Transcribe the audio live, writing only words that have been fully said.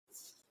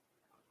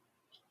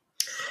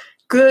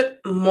Good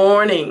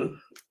morning,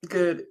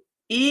 good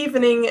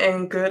evening,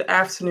 and good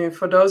afternoon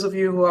for those of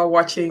you who are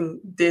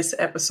watching this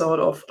episode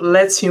of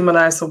Let's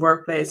Humanize the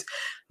Workplace.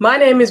 My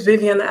name is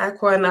Vivian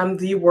Aqua, and I'm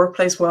the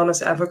Workplace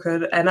Wellness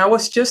Advocate. And I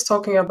was just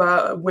talking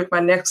about with my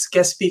next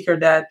guest speaker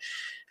that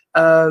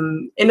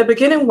in the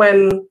beginning,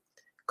 when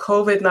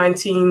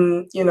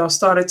COVID-19,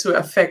 started to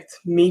affect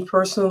me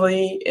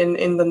personally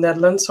in the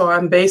Netherlands. So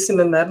I'm based in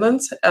the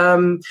Netherlands.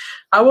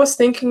 I was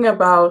thinking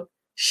about,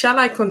 shall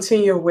I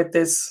continue with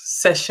this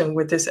session,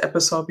 with this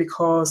episode,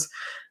 because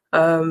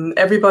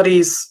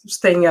everybody's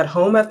staying at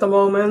home at the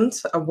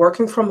moment,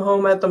 working from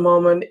home at the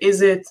moment.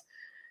 Is it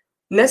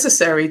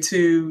necessary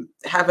to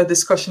have a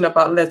discussion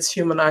about let's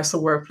humanize the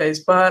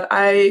workplace? But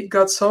I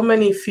got so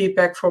many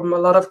feedback from a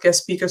lot of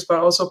guest speakers, but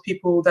also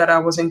people that I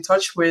was in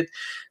touch with,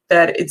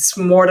 that it's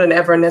more than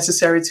ever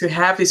necessary to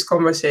have these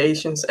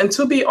conversations. And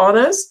to be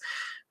honest,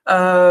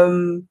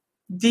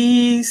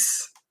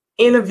 these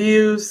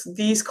interviews,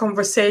 these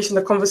conversations,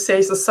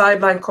 the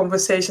sideline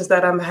conversations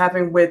that I'm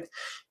having with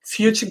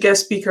future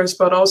guest speakers,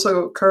 but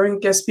also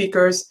current guest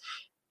speakers,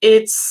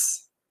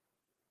 it's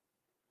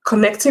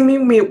connecting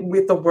me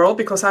with the world,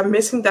 because I'm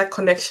missing that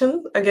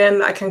connection.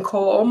 Again, I can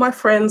call all my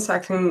friends, I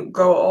can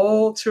go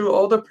all through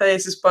all the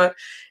places, but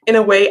in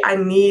a way, I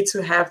need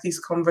to have these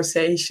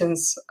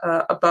conversations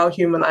about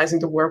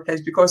humanizing the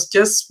workplace, because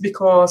just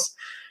because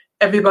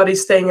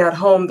everybody's staying at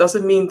home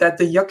doesn't mean that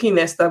the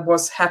yuckiness that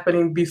was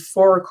happening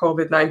before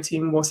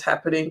COVID-19 was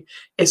happening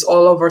is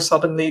all of a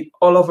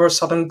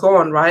sudden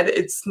gone, right?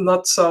 It's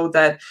not so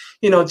that,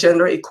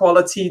 gender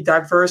equality,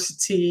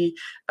 diversity,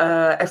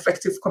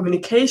 effective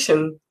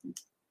communication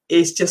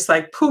is just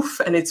like poof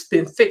and it's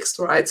been fixed,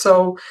 right?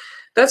 So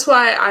that's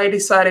why I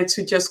decided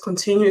to just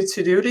continue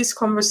to do these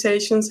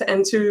conversations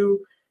and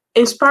to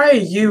inspire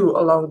you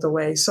along the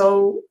way.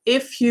 So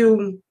if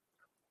you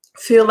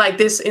feel like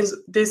this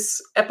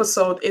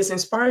episode is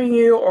inspiring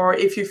you, or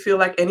if you feel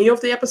like any of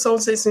the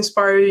episodes is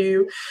inspiring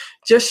you,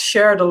 just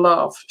share the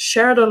love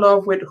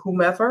with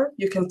whomever.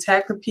 You can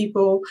tag the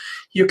people,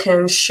 you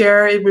can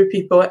share it with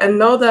people, and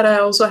know that I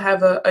also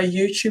have a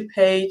YouTube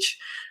page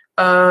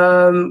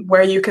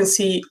where you can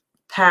see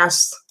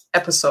past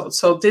episodes.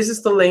 So this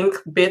is the link,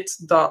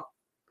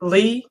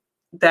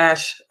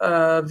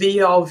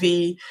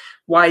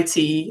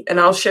 bit.ly-VLVYT, and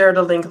I'll share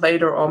the link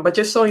later on, but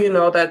just so you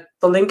know that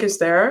the link is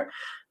there,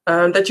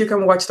 that you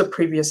can watch the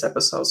previous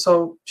episode.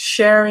 So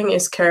sharing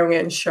is caring,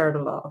 and share the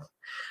love.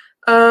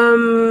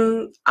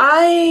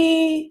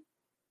 I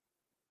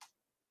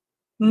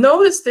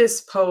noticed this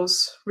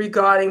post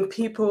regarding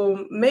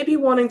people maybe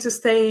wanting to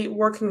stay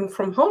working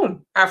from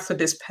home after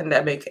this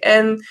pandemic.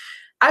 And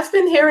I've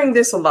been hearing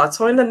this a lot.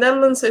 So in the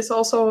Netherlands, it's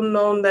also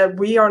known that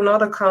we are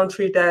not a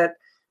country that,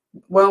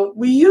 well,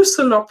 we used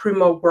to not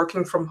promote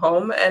working from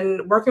home,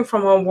 and working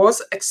from home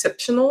was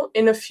exceptional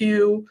in a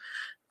few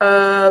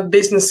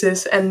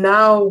businesses, and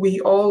now we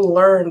all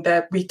learn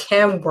that we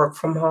can work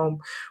from home.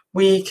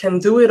 We can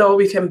do it all.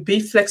 We can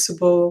be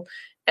flexible,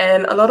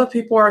 and a lot of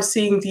people are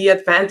seeing the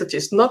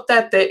advantages. Not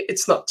that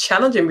it's not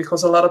challenging,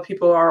 because a lot of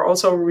people are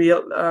also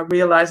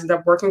realizing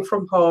that working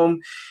from home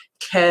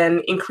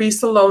can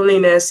increase the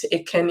loneliness.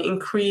 It can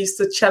increase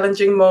the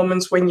challenging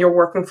moments when you're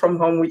working from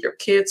home with your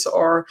kids,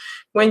 or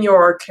when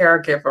you're a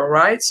caregiver,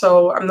 right?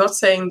 So I'm not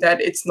saying that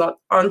it's not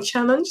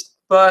unchallenged,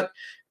 but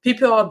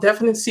people are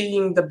definitely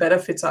seeing the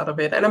benefits out of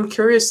it. And I'm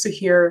curious to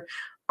hear,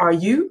 are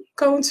you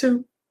going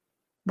to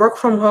work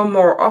from home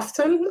more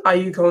often? Are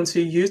you going to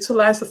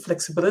utilize the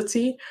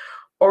flexibility?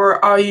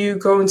 Or are you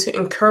going to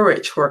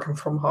encourage working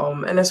from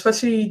home? And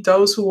especially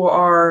those who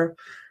are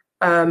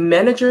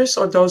managers,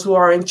 or those who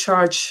are in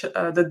charge,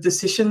 the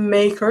decision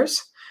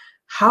makers,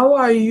 how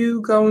are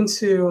you going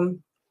to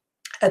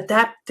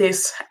adapt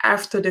this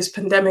after this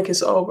pandemic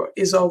is over?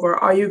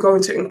 Are you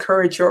going to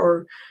encourage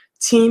your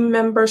team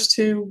members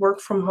to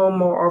work from home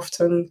more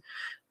often?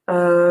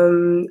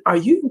 Are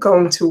you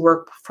going to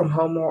work from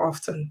home more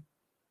often?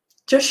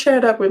 Just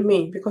share that with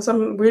me, because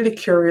I'm really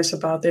curious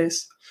about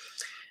this.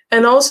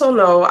 And also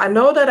I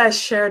know that I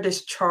share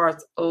this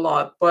chart a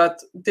lot, but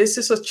this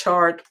is a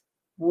chart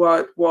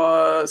what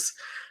was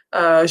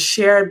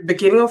shared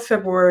beginning of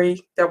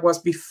February, that was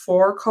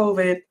before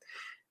COVID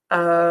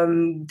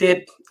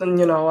did, a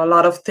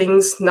lot of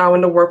things now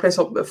in the workplace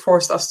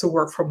forced us to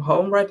work from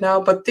home right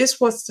now. But this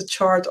was the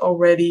chart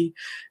already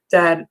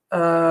that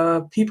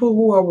people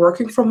who are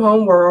working from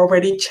home were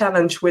already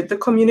challenged with the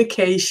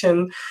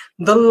communication,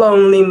 the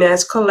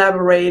loneliness,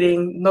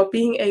 collaborating, not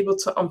being able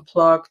to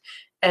unplug,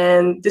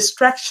 and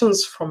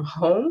distractions from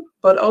home,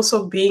 but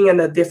also being in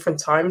a different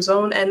time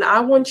zone. And I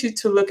want you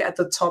to look at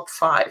the top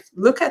 5.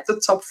 Look at the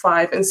top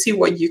 5 and see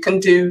what you can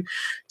do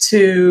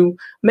to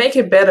make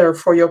it better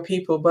for your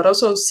people, but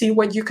also see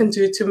what you can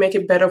do to make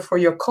it better for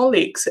your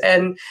colleagues.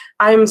 And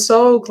I'm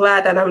so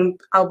glad that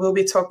I will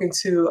be talking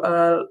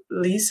to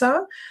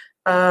Lisa.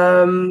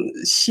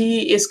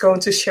 She is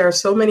going to share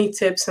so many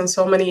tips and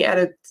so many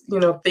added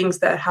things,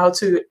 that how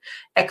to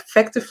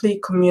effectively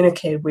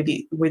communicate with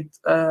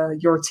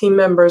your team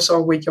members,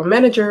 or with your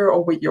manager,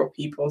 or with your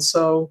people.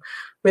 So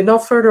with no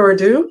further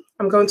ado,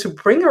 I'm going to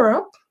bring her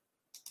up.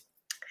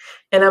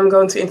 and I'm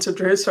going to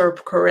introduce her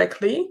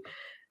correctly.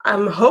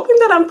 I'm hoping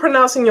that I'm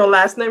pronouncing your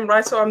last name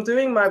right, so I'm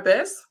doing my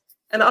best.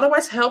 And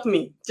otherwise, help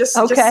me. Just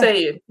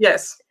say it.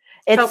 Yes,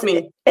 help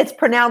me. It's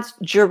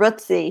pronounced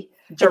Jeruzzi.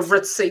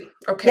 Jeruzzi.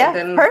 Okay, yeah,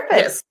 then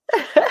perfect.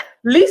 Yes.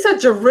 Lisa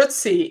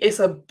Jeruzzi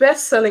is a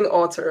best-selling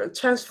author, a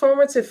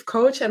transformative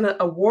coach, and an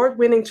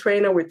award-winning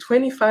trainer with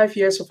 25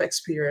 years of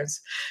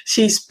experience.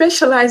 She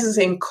specializes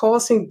in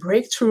causing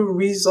breakthrough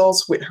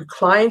results with her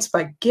clients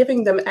by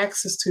giving them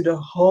access to the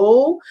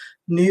whole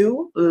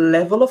new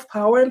level of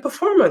power and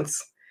performance.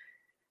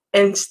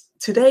 And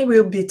today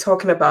we'll be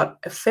talking about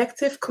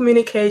effective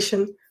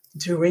communication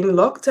during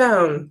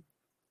lockdown.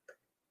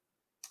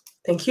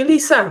 Thank you,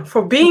 Lisa,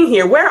 for being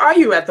here. Where are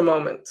you at the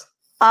moment?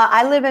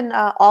 I live in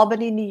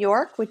Albany, New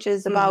York, which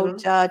is about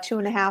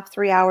 2.5,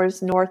 3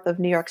 hours north of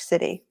New York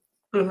City.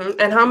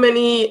 And how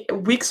many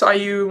weeks are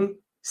you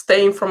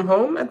staying from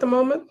home at the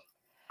moment?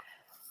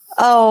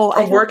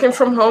 Or working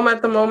from home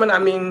at the moment? I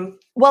mean...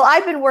 Well,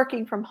 I've been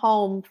working from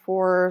home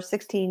for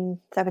 16,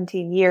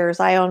 17 years.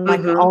 I own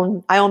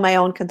my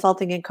own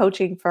consulting and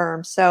coaching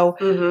firm. So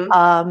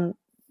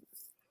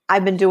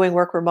I've been doing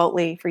work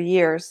remotely for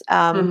years.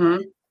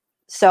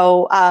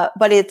 So,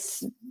 but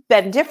it's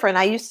been different.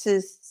 I used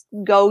to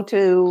go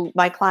to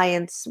my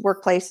clients'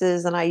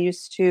 workplaces, and I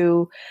used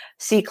to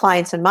see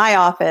clients in my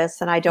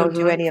office, and I don't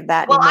do any of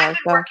that anymore. I've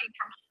been working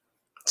from...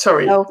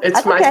 Sorry,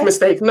 it's my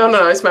mistake.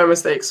 No, it's my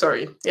mistake.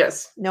 Sorry.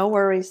 Yes. No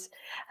worries.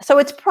 So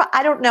it's,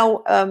 I don't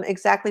know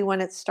exactly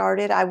when it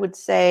started. I want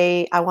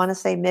to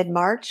say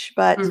mid-March,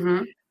 but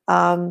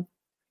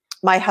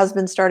my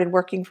husband started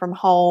working from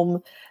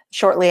home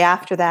shortly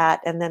after that.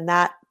 And then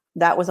that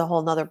was a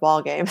whole nother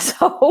ballgame.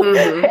 So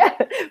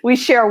we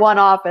share one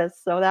office.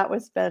 So that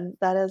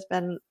has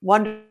been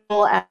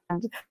wonderful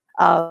and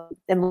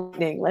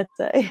enlightening, let's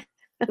say.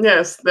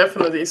 Yes,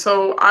 definitely.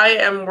 So I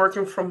am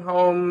working from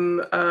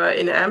home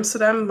in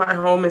Amsterdam. My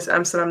home is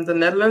Amsterdam, the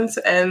Netherlands.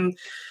 And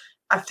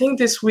I think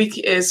this week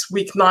is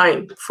week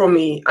 9 for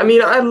me. I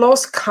mean, I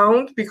lost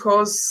count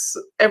because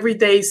every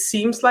day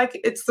seems like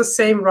it's the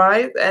same,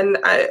 right? And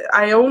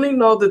I only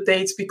know the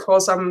dates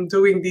because I'm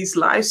doing these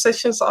live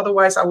sessions.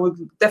 Otherwise, I would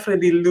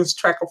definitely lose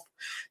track of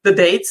the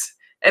dates.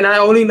 And I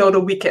only know the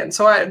weekend.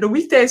 So the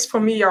weekdays for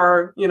me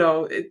are,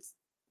 it's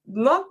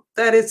not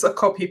that it's a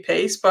copy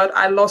paste, but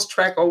I lost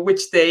track of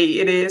which day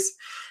it is.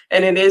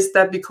 And it is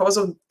that because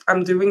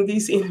I'm doing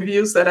these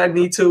interviews that I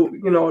need to,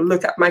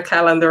 look at my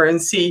calendar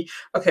and see,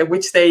 okay,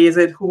 which day is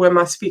it? Who am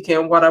I speaking?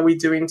 And what are we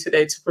doing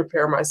today to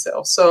prepare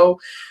myself? So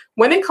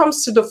when it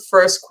comes to the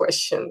first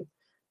question,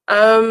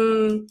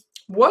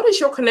 what is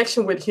your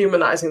connection with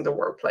humanizing the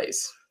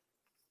workplace?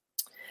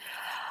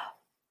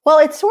 Well,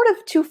 it's sort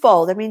of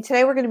twofold. I mean,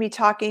 today we're going to be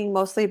talking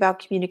mostly about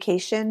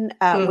communication,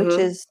 which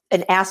is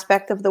an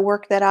aspect of the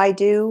work that I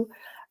do.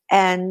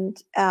 And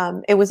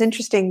it was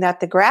interesting that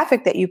the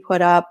graphic that you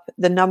put up,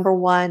 the number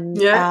one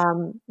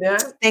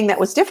thing that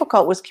was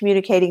difficult was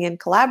communicating and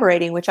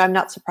collaborating, which I'm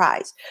not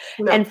surprised.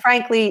 No. And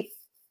frankly,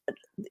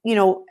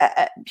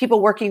 people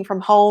working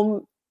from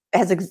home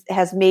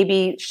has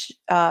maybe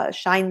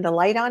shined the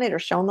light on it or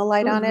shown the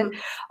light on it.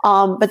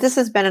 But this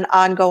has been an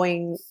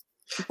ongoing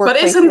But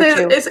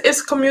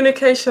is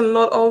communication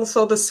not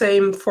also the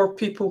same for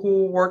people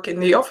who work in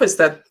the office,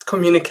 that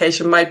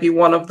communication might be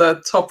one of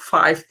the top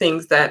 5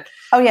 things that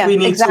we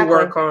need to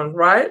work on,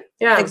 right?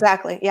 Yeah,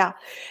 exactly. Yeah.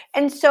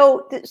 And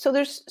so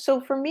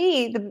for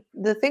me,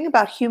 the thing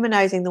about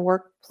humanizing the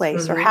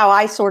workplace, or how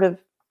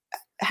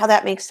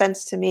that makes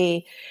sense to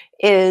me,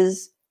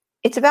 is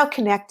it's about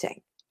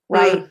connecting,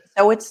 right?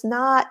 So it's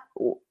not,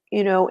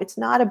 it's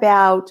not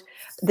about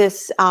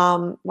this,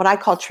 what I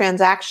call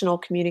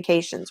transactional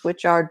communications,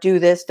 which are do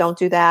this, don't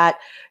do that,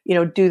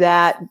 do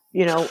that,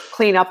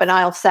 clean up in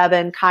aisle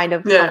 7 kind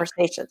of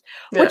conversations,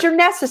 which are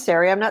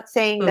necessary. I'm not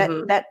saying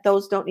that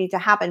those don't need to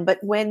happen, but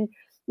when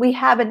we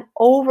have an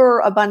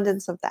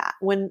overabundance of that,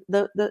 when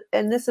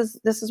and this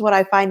is what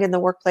I find in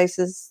the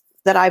workplaces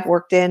that I've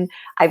worked in,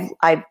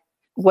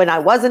 when I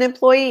was an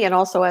employee and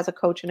also as a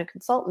coach and a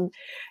consultant,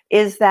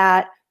 is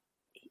that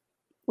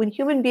when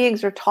human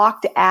beings are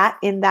talked at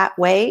in that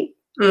way,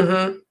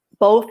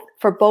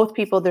 for both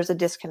people, there's a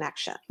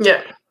disconnection.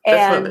 Yeah,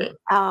 definitely.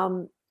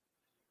 And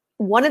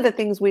one of the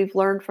things we've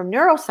learned from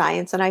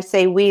neuroscience, and I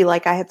say we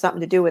like I had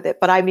something to do with it,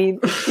 but I mean,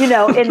 in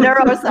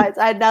neuroscience,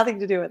 I had nothing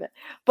to do with it.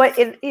 But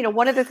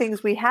one of the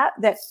things we have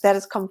that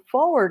has come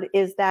forward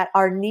is that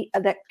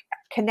that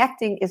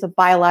connecting is a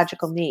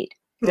biological need.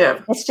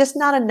 Yeah, it's just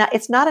not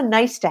a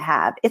nice to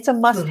have. It's a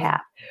must have.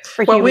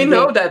 Well, we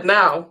know that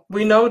now.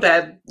 We know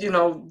that,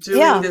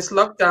 during this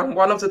lockdown,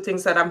 one of the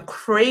things that I'm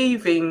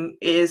craving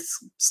is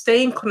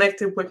staying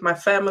connected with my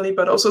family,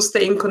 but also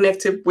staying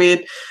connected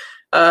with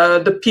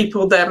the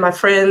people that my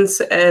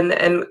friends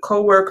and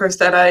coworkers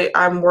that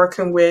I'm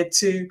working with,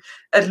 to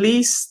at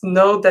least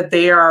know that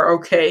they are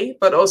okay,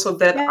 but also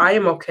that I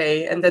am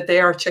okay and that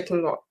they are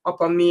checking up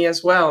on me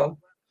as well.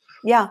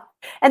 Yeah.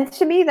 And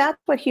to me, that's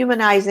what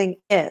humanizing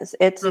is.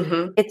 It's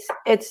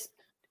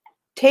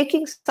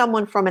taking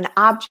someone from an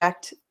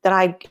object that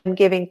I am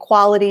giving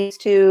qualities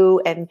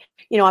to, and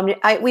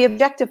we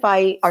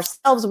objectify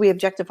ourselves, we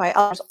objectify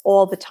others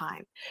all the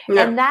time,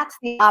 and that's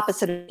the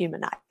opposite of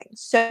humanizing.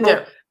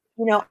 So,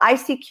 I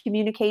see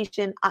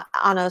communication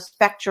on a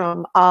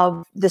spectrum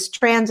of this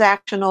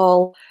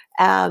transactional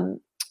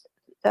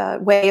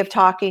way of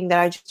talking that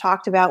I just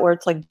talked about, where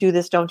it's like, do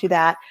this, don't do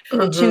that,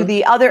 to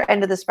the other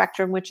end of the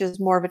spectrum, which is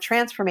more of a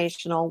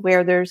transformational,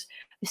 where there's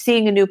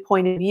seeing a new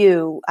point of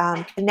view,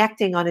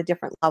 connecting on a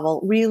different level,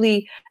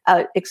 really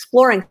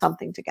exploring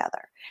something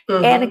together.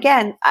 And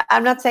again,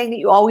 I'm not saying that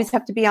you always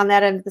have to be on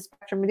that end of the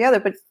spectrum or the other,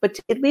 but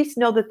to at least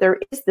know that there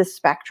is this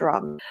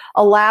spectrum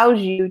allows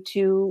you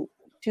to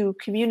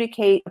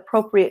communicate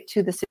appropriate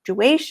to the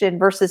situation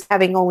versus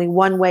having only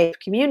one way of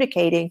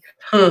communicating,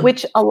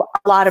 which a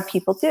lot of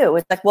people do.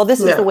 It's like, well,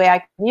 this is the way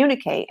I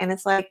communicate. And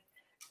it's like,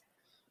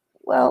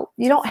 well,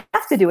 you don't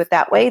have to do it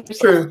that way.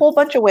 There's a whole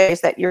bunch of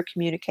ways that you're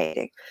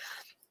communicating.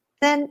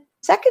 Then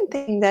second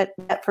thing that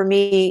for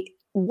me,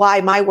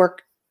 why my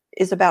work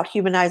is about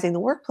humanizing the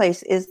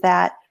workplace is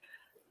that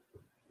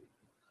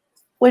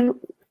when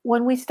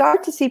we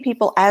start to see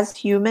people as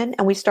human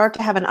and we start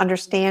to have an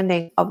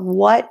understanding of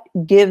what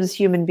gives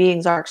human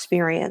beings our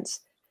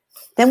experience,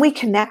 then we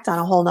connect on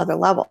a whole nother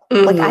level.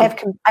 Like I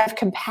have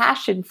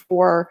compassion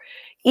for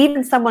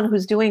even someone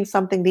who's doing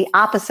something the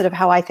opposite of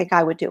how I think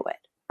I would do it.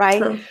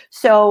 Right.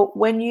 So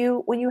when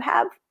you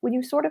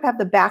sort of have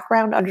the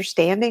background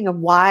understanding of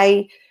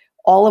why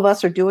all of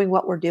us are doing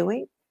what we're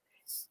doing,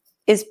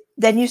 is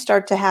then you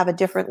start to have a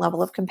different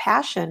level of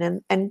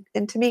compassion. And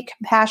to me,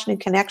 compassion and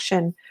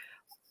connection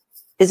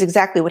is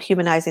exactly what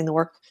humanizing the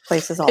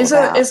workplace is all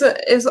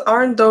about.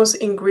 Aren't those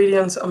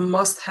ingredients a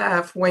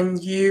must-have when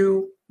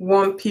you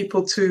want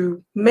people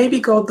to maybe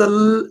go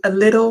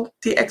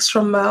the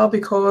extra mile?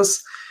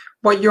 Because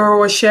what you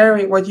were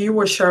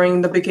sharing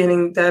in the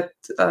beginning, that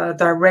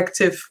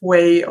directive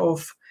way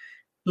of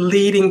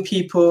leading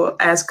people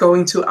as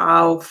going to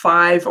aisle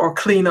 5 or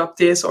clean up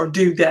this or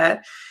do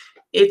that,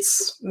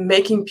 it's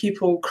making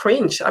people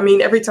cringe. I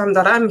mean, every time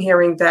that I'm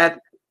hearing that,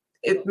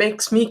 it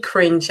makes me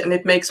cringe, and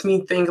it makes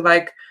me think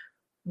like,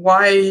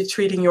 why are you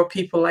treating your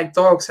people like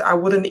dogs? I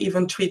wouldn't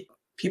even treat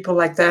people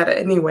like that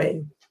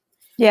anyway.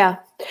 Yeah.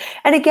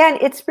 And again,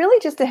 it's really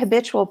just a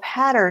habitual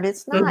pattern.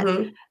 It's not,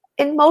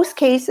 in most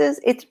cases,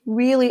 it's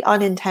really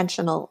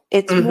unintentional.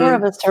 It's more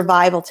of a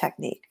survival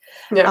technique.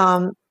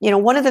 Yeah.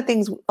 One of the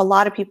things a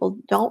lot of people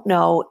don't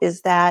know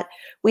is that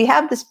we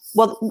have this,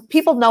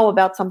 people know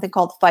about something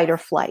called fight or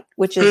flight,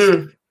 which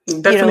is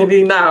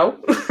definitely now.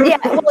 Yeah.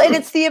 Well, and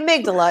it's the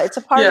amygdala. It's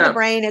a part of the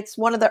brain. It's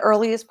one of the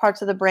earliest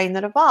parts of the brain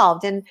that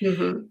evolved.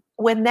 And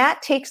when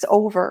that takes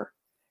over,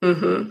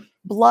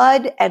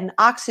 blood and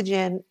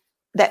oxygen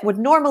that would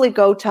normally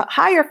go to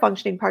higher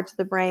functioning parts of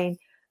the brain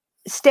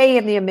stay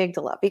in the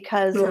amygdala,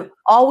 because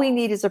all we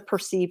need is a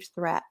perceived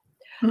threat.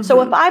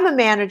 So if I'm a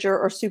manager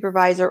or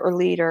supervisor or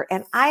leader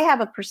and I have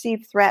a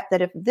perceived threat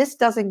that if this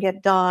doesn't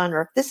get done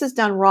or if this is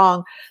done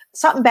wrong,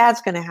 something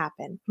bad's going to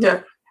happen.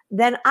 Yeah.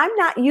 Then I'm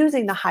not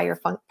using the higher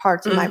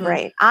parts of my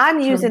brain.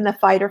 I'm using the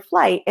fight or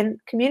flight. And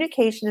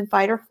communication in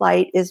fight or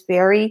flight is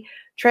very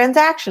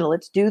transactional.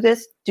 It's do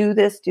this, do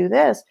this, do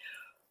this,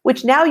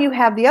 which now you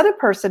have the other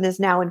person is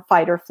now in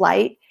fight or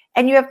flight.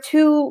 And you have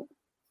two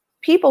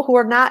people who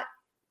are not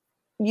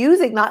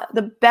using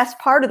the best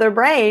part of their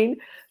brain,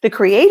 the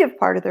creative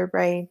part of their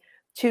brain,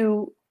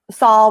 to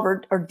solve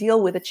or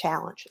deal with a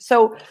challenge.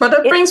 So,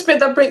 but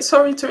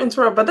sorry to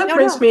interrupt, but that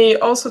brings me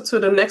also to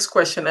the next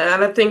question.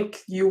 And I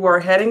think you were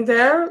heading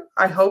there.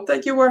 I hope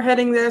that you were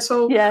heading there.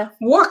 So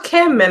what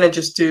can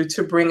managers do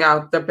to bring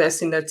out the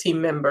best in their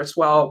team members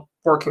while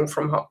working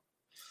from home?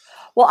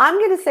 Well, I'm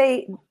going to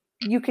say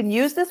you can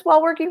use this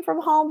while working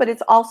from home, but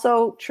it's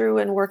also true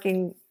in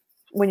working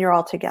when you're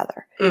all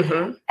together.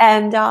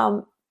 And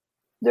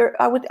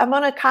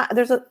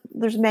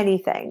there's many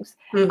things,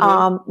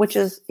 which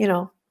is,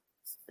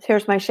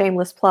 here's my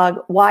shameless plug,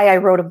 why I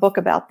wrote a book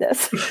about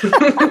this,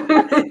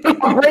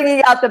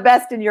 bringing out the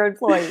best in your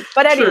employees.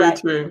 But anyway,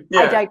 true.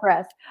 Yeah. I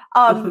digress.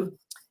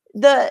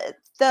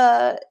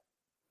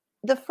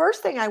 The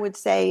first thing I would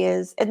say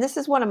is, and this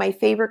is one of my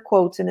favorite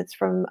quotes, and it's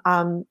from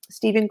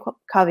Stephen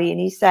Covey, and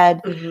he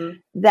said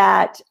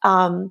that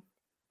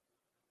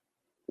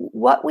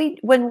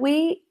when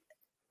we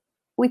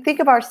think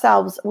of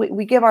ourselves,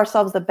 we give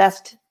ourselves the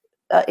best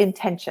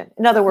intention.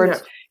 In other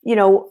words,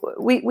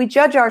 we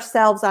judge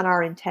ourselves on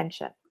our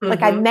intention.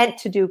 Like, I meant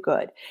to do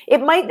good.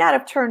 It might not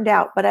have turned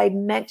out, but I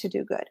meant to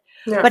do good.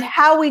 Yeah. But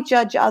how we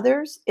judge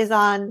others is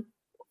on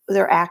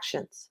their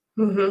actions.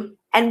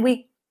 And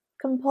we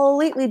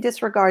completely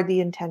disregard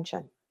the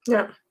intention.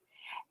 Yeah.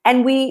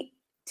 And we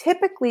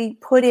typically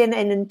put in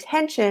an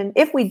intention.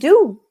 If we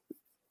do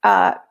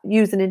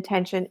use an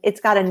intention,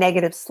 it's got a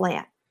negative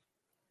slant.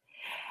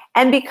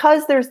 And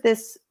because there's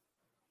this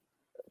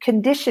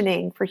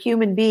conditioning for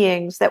human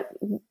beings that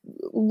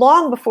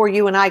long before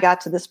you and I got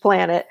to this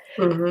planet,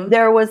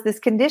 there was this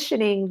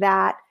conditioning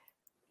that,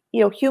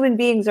 human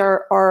beings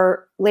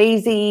are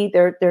lazy.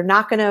 They're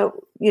not going to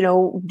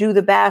do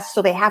the best.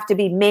 So they have to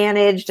be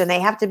managed and they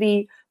have to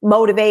be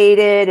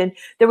motivated. And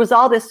there was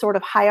all this sort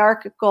of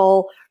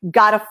hierarchical,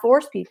 gotta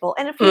force people.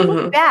 And if you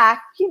look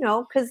back,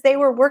 because they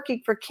were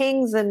working for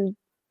kings and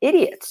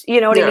idiots,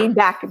 you know what I mean?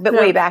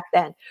 Way back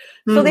then.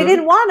 So they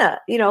didn't want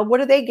to,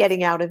 what are they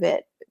getting out of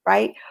it?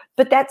 Right.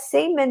 But that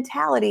same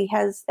mentality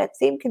that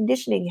same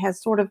conditioning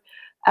has sort of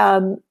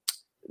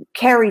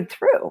carried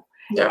through.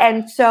 Yeah.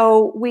 And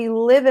so we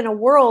live in a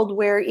world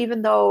where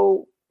even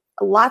though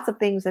lots of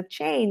things have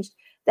changed,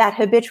 that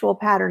habitual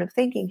pattern of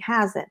thinking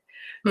hasn't.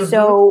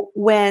 So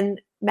when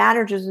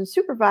managers and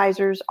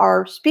supervisors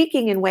are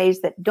speaking in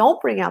ways that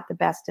don't bring out the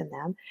best in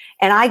them,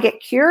 and I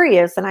get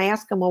curious and I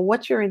ask them, well,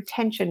 what's your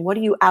intention? What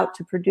are you out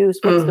to produce?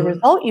 What's the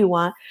result you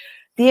want?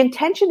 The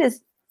intention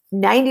is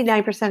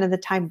 99% of the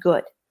time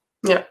good.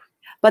 Yeah.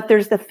 But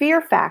there's the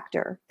fear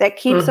factor that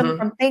keeps them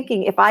from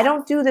thinking, if I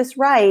don't do this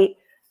right,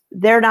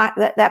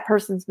 that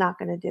person's not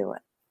going to do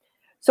it.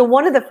 So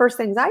one of the first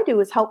things I do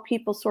is help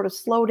people sort of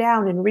slow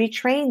down and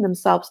retrain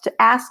themselves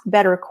to ask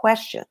better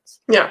questions.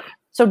 Yeah.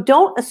 So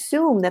don't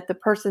assume that the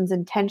person's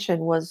intention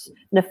was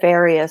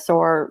nefarious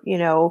or,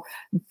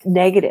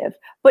 negative,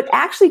 but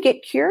actually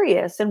get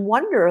curious and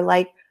wonder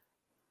like,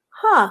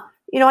 I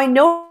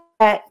know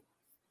that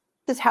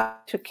this is how I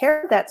took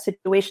care of that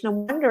situation.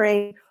 I'm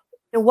wondering,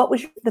 what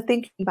was the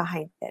thinking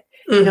behind it?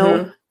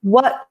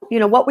 What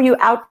were you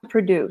out to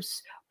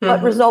produce?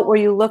 What result were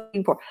you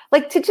looking for?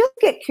 Like to just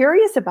get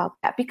curious about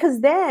that, because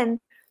then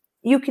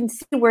you can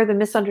see where the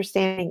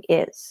misunderstanding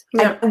is.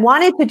 Yeah. I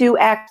wanted to do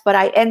X, but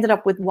I ended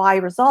up with Y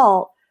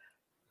result.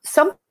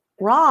 Something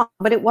wrong,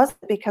 but it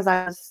wasn't because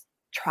I was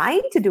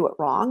trying to do it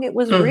wrong. It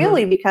was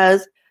really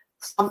because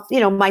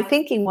my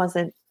thinking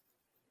wasn't,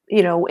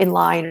 in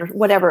line or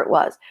whatever it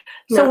was.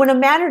 So when a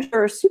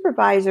manager or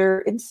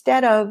supervisor,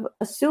 instead of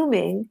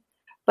assuming,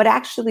 but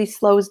actually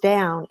slows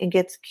down and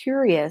gets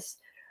curious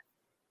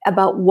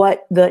about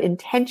what the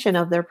intention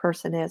of their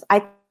person is, I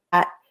think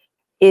that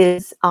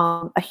is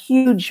a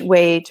huge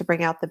way to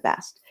bring out the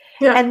best.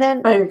 Yeah, and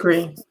then I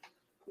agree.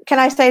 Can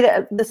I say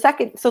that the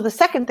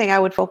second thing I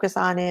would focus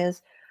on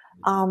is,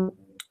 and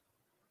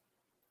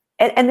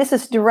this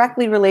is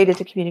directly related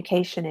to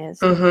communication, is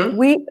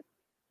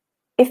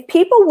if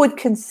people would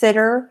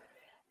consider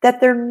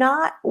that they're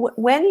not,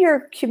 when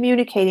you're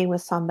communicating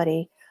with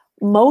somebody,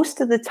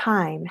 most of the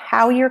time,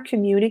 how you're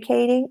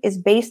communicating is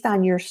based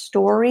on your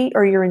story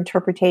or your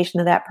interpretation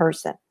of that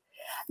person,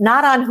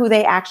 not on who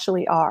they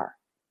actually are.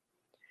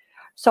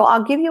 So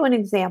I'll give you an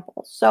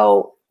example.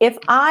 So let's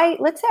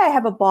say I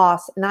have a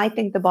boss and I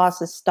think the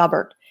boss is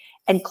stubborn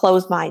and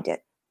closed-minded,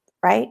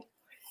 right?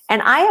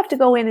 And I have to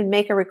go in and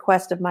make a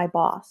request of my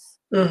boss.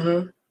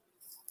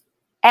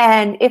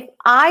 And if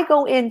I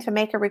go in to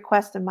make a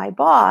request of my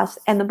boss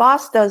and the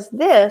boss does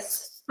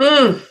this,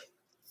 I'm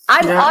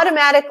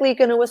automatically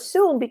going to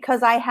assume,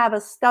 because I have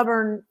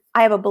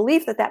a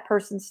belief that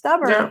person's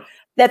stubborn,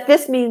 that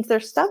this means they're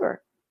stubborn.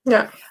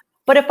 Yeah.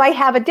 But if I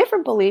have a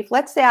different belief,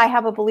 let's say I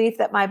have a belief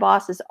that my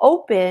boss is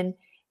open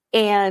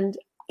and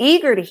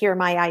eager to hear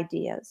my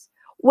ideas,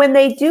 when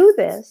they do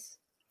this,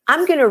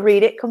 I'm going to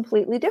read it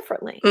completely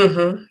differently.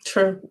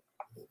 True.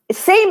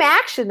 Same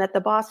action that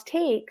the boss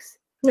takes.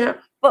 Yeah.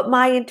 But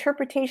my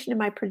interpretation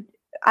and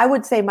I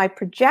would say my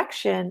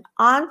projection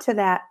onto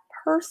that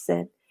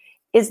person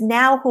is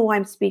now who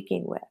I'm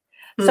speaking with.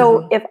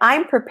 So if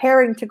I'm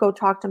preparing to go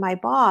talk to my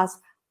boss,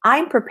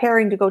 I'm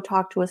preparing to go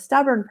talk to a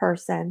stubborn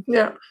person.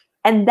 Yeah.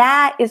 And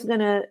that's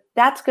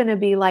going to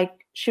be like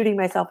shooting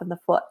myself in the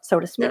foot, so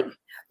to speak,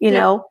 you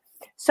know?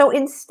 So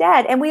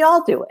instead, and we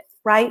all do it,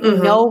 right? We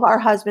know our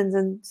husbands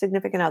and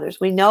significant others.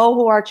 We know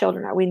who our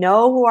children are. We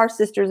know who our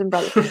sisters and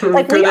brothers.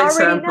 Like we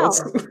already know,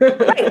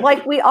 right?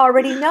 Like we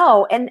already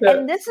know. And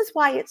this is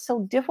why it's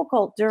so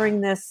difficult during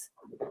this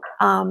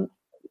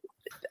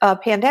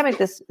pandemic,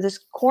 this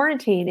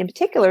quarantine in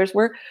particular, is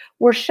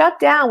we're shut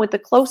down with the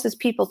closest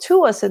people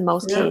to us in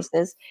most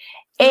cases.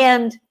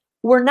 And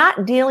we're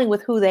not dealing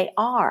with who they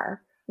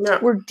are. No.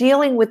 We're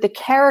dealing with the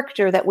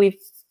character that we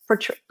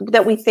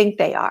think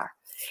they are.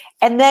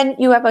 And then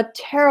you have a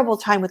terrible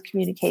time with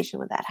communication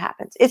when that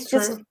happens. It's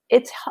just,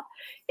 it's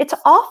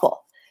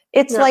awful.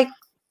 It's like,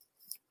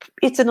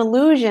 it's an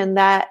illusion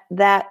that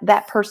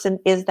person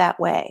is that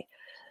way.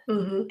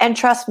 And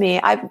trust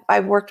me,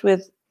 I've worked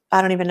with,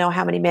 I don't even know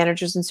how many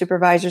managers and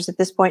supervisors at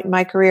this point in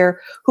my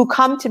career who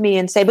come to me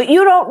and say, but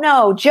you don't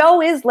know,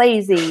 Joe is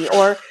lazy,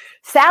 or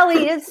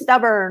Sally is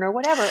stubborn, or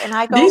whatever. And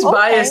I go,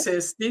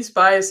 these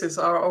biases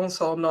are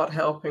also not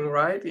helping,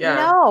 right? Yeah.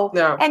 No.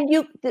 And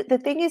the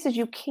thing is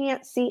you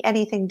can't see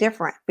anything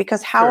different,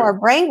 because how our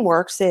brain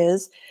works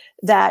is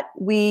that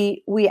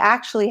we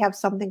actually have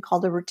something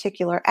called a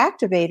reticular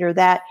activator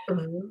that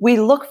we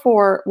look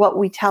for what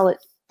we tell it.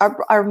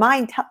 Our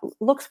mind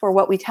looks for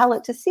what we tell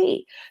it to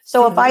see.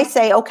 So if I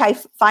say, okay,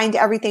 find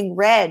everything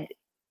red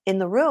in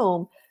the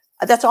room,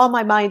 that's all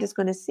my mind is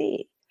going to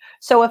see.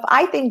 So if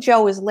I think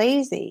Joe is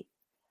lazy,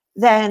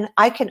 then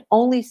I can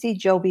only see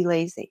Joe be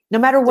lazy, no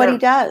matter what he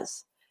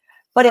does.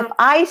 But if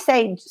I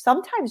say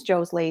sometimes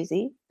Joe's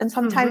lazy and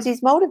sometimes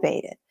he's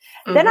motivated,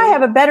 then I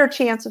have a better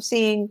chance of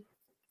seeing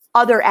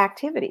other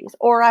activities.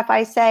 Or if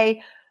I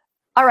say,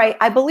 all right,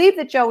 I believe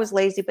that Joe is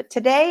lazy, but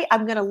today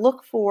I'm going to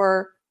look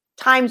for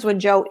times when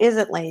Joe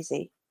isn't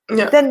lazy,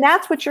 then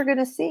that's what you're going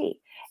to see.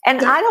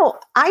 And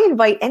I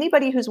invite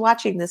anybody who's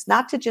watching this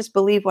not to just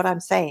believe what I'm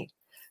saying.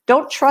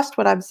 Don't trust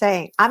what I'm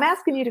saying. I'm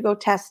asking you to go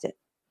test it.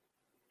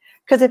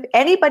 Because if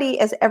anybody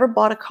has ever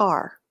bought a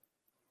car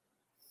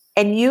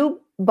and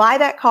you buy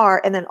that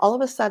car and then all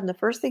of a sudden the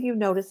first thing you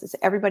notice is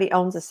everybody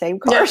owns the same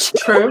car. Yeah,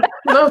 true.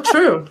 No,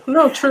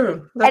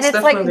 true. That's and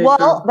it's like,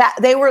 well,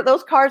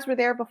 those cars were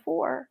there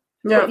before,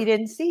 but you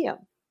didn't see them.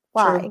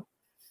 Why? True.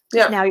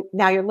 Yeah.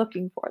 Now you're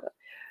looking for them.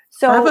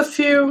 So I have a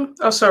few.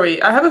 Oh,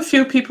 sorry. I have a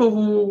few people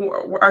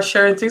who are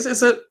sharing things.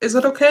 Is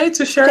it okay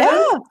to share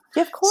them?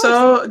 Yeah, of course.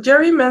 So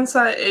Jerry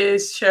Mensa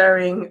is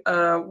sharing.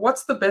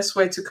 What's the best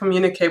way to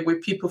communicate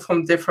with people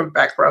from different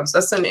backgrounds?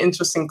 That's an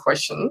interesting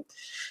question.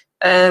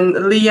 And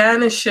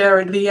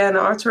Leanne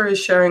Arthur is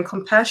sharing.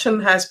 Compassion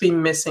has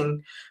been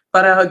missing,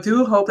 but I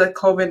do hope that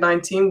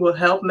COVID-19 will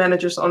help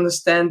managers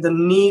understand the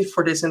need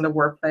for this in the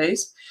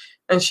workplace.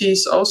 And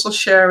she's also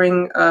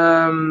sharing.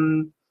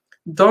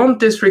 Don't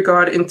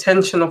disregard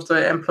intention of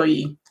the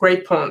employee.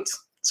 Great point.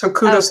 So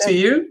kudos to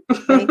you.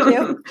 Thank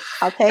you.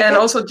 I'll take it. And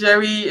also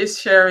Jerry is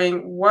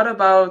sharing, what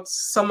about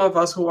some of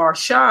us who are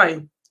shy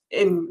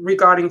in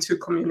regarding to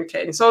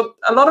communicating? So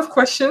a lot of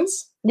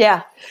questions.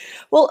 Yeah.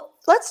 Well,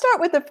 let's start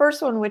with the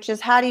first one, which is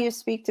how do you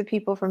speak to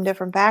people from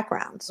different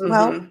backgrounds?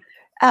 Well,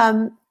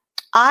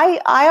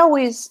 I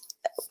always,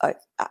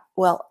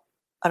 well,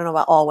 I don't know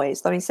about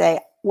always. Let me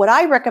say, what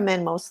I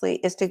recommend mostly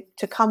is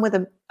to come with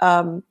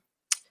a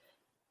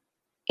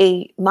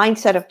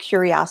mindset of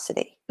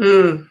curiosity.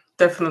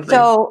 Definitely.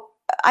 So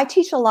I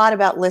teach a lot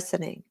about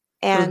listening,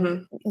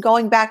 and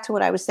going back to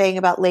what I was saying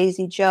about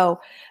lazy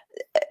Joe,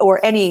 or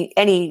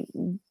any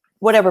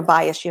whatever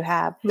bias you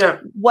have. Yeah.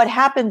 What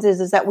happens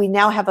is that we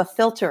now have a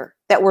filter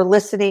that we're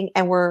listening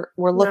and we're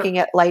looking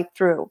at life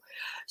through.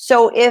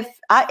 So if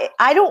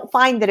I don't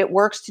find that it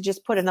works to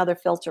just put another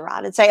filter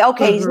on and say,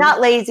 okay, he's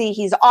not lazy,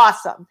 he's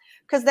awesome,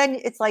 because then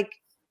it's like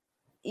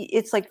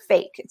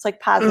fake. It's like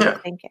positive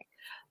thinking.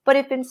 But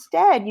if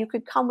instead you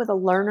could come with a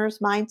learner's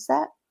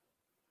mindset,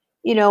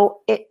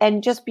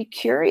 and just be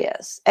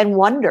curious and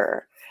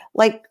wonder,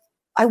 like,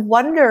 I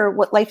wonder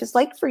what life is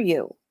like for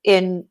you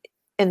in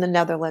the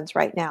Netherlands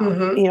right now.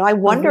 I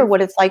wonder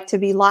what it's like to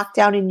be locked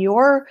down in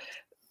your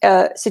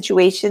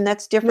situation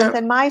that's different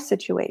than my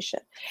situation.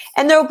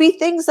 And there'll be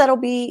things that'll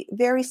be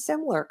very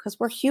similar because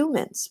we're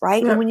humans,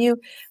 right? And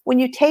when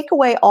you take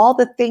away all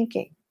the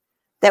thinking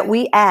that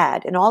we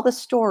add and all the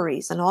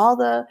stories and all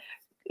the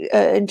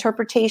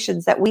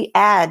interpretations that we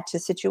add to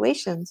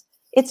situations,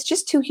 it's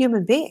just two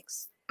human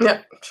beings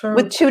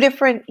with two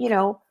different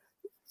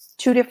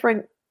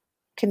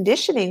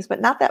conditionings,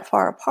 but not that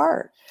far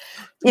apart.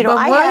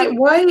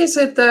 Why is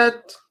it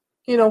that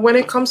when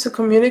it comes to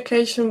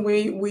communication,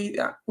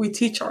 we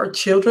teach our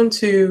children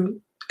to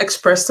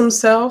express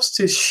themselves,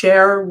 to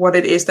share what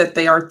it is that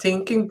they are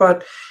thinking,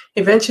 but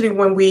eventually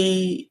when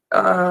we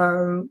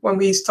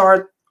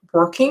start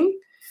working,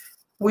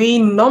 we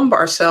numb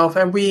ourselves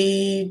and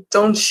we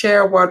don't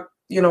share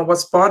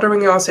what's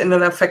bothering us in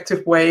an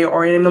effective way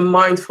or in a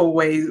mindful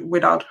way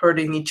without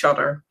hurting each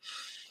other.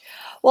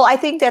 Well, I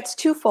think that's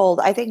twofold.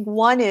 I think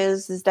one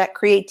is that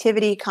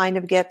creativity kind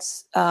of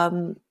gets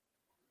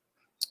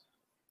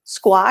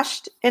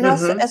squashed in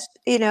us. As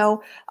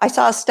I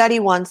saw a study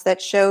once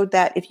that showed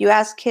that if you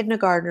ask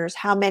kindergartners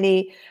how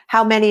many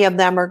of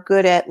them are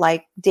good at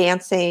like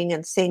dancing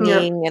and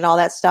singing and all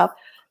that stuff,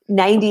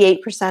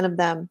 98% of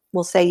them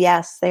will say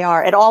yes, they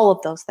are at all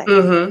of those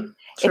things.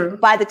 If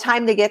by the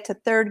time they get to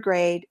third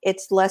grade,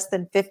 it's less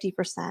than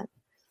 50%.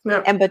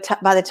 And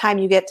by the time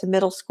you get to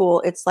middle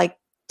school, it's like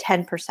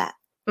 10%.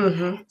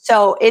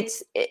 So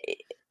it's,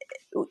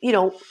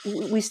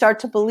 we start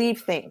to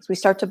believe things. We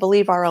start to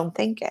believe our own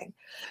thinking.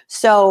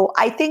 So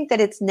I think that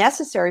it's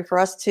necessary for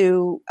us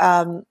to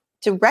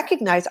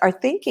recognize our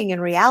thinking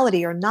and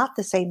reality are not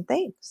the same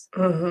things.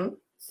 But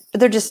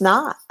they're just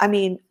not. I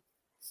mean,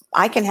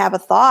 I can have a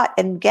thought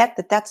and get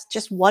that that's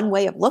just one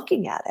way of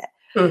looking at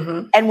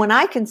it. And when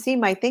I can see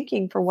my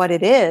thinking for what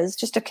it is,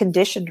 just a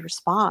conditioned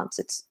response,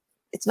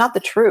 it's not the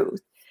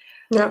truth.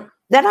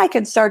 Then I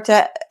can start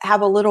to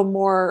have a little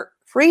more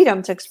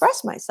freedom to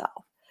express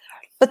myself.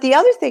 But the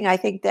other thing I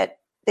think that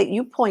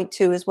you point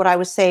to is what I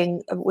was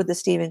saying with the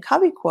Stephen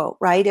Covey quote,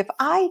 right? If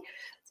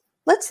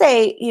let's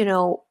say,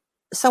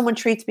 someone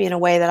treats me in a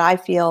way that I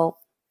feel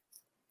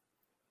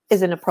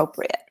is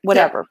inappropriate,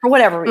 whatever, for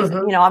whatever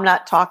reason, I'm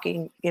not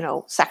talking,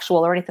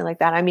 sexual or anything like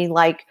that. I mean,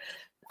 like,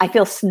 I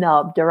feel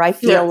snubbed or I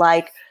feel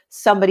like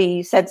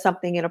somebody said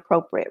something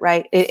inappropriate,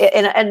 right?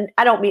 And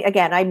I don't mean,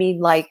 again, I mean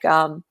like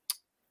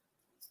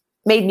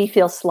made me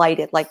feel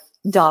slighted, like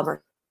dumb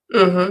or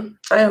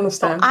I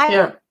understand.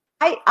 So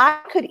I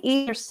could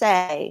either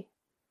say,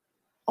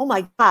 oh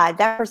my God,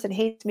 that person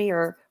hates me,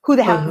 or who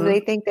the hell do they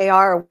think they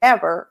are, or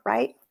whatever,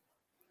 right?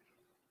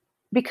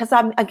 Because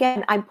I'm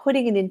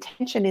putting an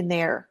intention in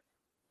there.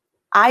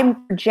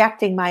 I'm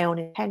projecting my own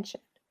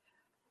intention.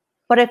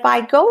 But if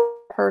I go to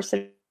a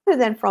person, rather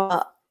than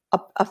from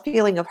a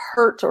feeling of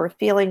hurt or a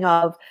feeling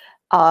of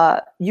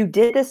you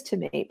did this to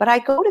me, but I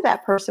go to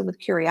that person with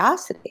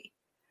curiosity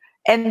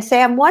and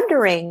say, I'm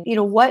wondering,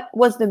 what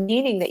was the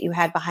meaning that you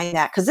had behind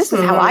that? Because this is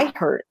how I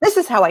heard. This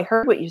is how I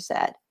heard what you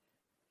said.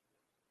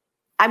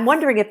 I'm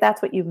wondering if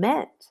that's what you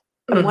meant.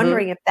 I'm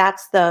wondering if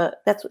that's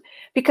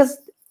because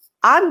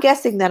I'm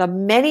guessing that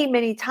many,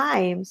 many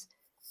times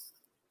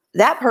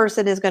that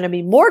person is going to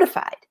be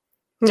mortified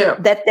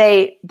that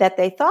they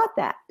thought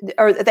that,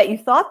 or that you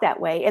thought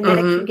that way, and then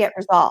it can get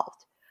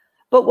resolved.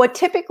 But what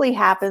typically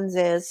happens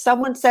is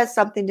someone says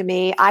something to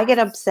me, I get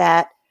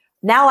upset.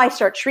 Now I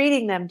start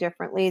treating them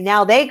differently.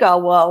 Now they go,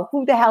 well,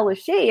 who the hell is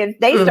she? And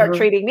they start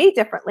treating me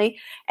differently.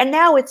 And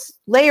now it's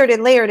layered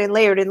and layered and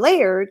layered and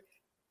layered.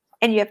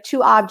 And you have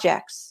two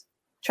objects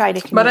trying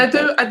to communicate.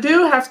 But I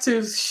do have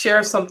to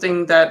share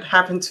something that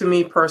happened to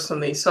me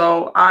personally.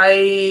 So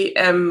I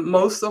am,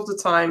 most of the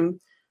time,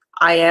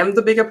 I am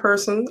the bigger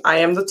person. I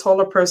am the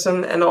taller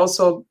person. And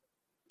also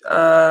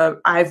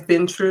I've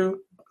been through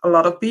a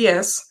lot of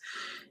BS.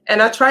 And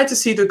I try to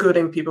see the good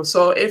in people.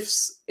 So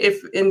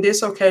if in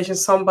this occasion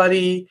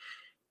somebody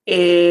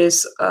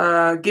is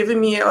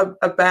giving me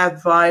a bad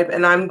vibe,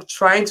 and I'm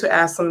trying to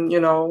ask them,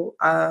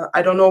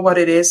 I don't know what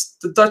it is.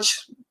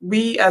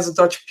 We as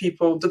Dutch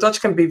people, the Dutch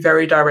can be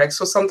very direct.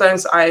 So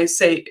sometimes I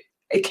say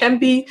it can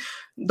be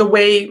the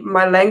way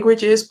my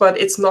language is, but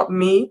it's not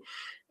me.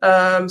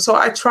 So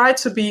I try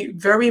to be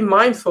very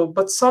mindful,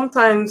 but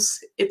sometimes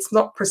it's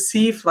not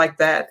perceived like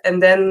that.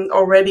 And then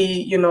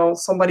already,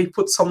 somebody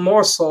puts some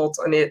more salt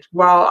on it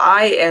while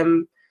I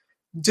am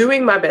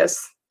doing my best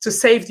to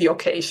save the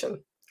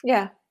occasion.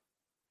 Yeah.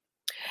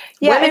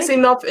 When is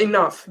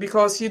enough?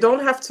 Because you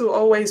don't have to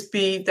always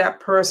be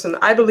that person.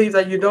 I believe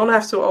that you don't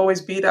have to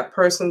always be that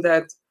person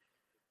that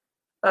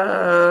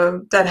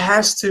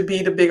has to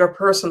be the bigger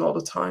person all the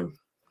time.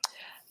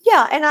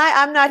 Yeah, and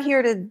I'm not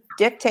here to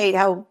dictate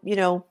how,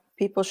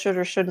 people should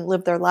or shouldn't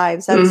live their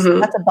lives. That's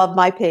above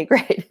my pay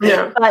grade.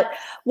 Yeah. But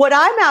what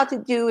I'm out to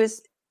do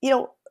is,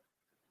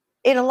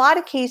 in a lot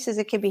of cases,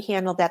 it can be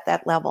handled at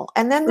that level.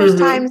 And then there's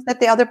times that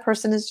the other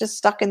person is just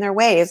stuck in their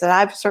ways. And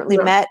I've certainly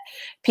met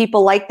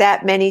people like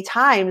that many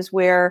times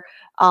where,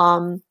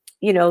 I've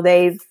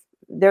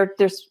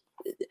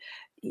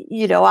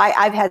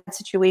had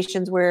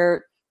situations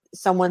where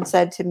someone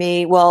said to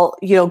me, well,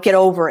 get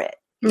over it,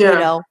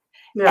 Yeah.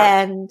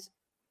 And,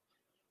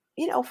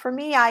 for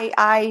me,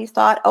 I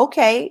thought,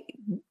 okay,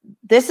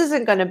 this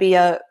isn't going to be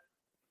a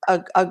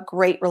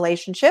great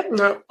relationship,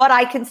 but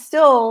I can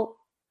still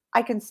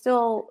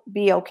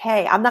be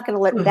okay. I'm not going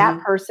to let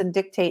that person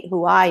dictate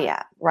who I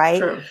am. Right.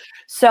 True.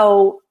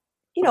 So,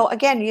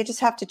 again, you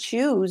just have to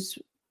choose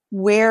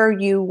where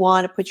you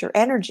want to put your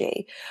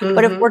energy.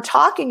 But if we're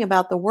talking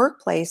about the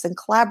workplace, and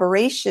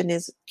collaboration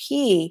is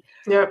key,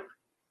 I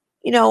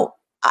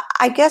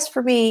guess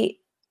for me,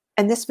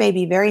 and this may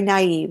be very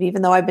naive,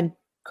 even though I've been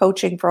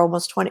coaching for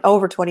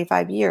over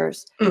 25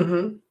 years,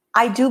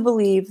 I do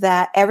believe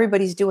that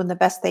everybody's doing the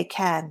best they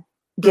can,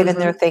 given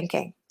their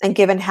thinking and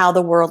given how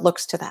the world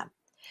looks to them.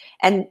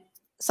 And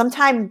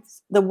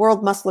sometimes the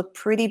world must look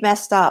pretty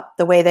messed up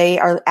the way they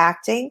are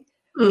acting.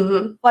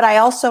 But I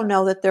also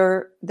know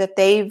that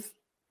they've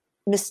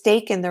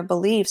mistaken their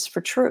beliefs for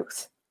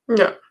truth.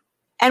 Yeah.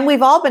 And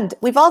we've all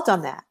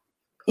done that.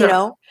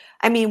 I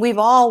mean, we've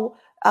all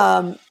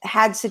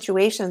had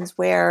situations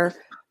where,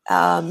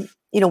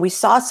 we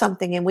saw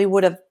something and we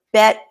would have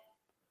bet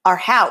our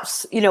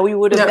house, we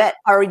would have bet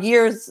our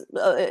year's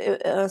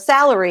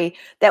salary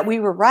that we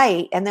were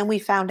right. And then we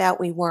found out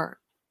we weren't.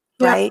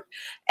 Right.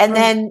 And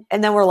then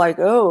we're like,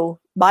 oh,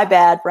 my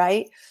bad.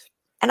 Right.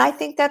 And I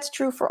think that's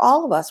true for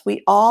all of us.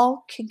 We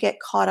all can get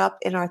caught up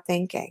in our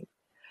thinking.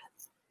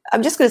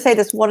 I'm just going to say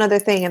this one other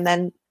thing, and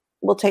then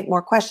we'll take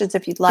more questions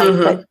if you'd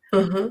like.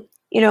 But,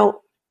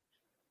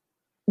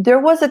 there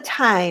was a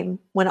time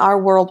when our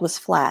world was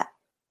flat.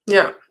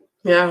 Yeah.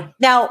 Yeah.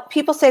 Now,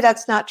 people say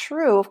that's not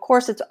true. Of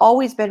course, it's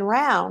always been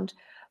round,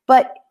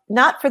 but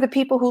not for the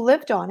people who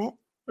lived on it.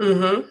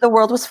 The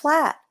world was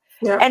flat.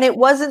 Yeah. And it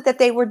wasn't that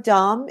they were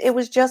dumb. It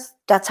was just,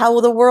 that's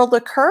how the world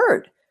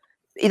occurred.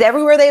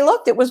 Everywhere they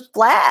looked, it was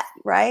flat,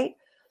 right?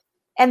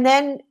 And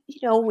then,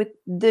 with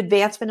the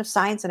advancement of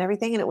science and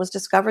everything, and it was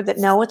discovered that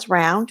no, it's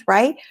round,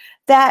 right?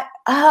 That,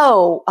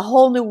 a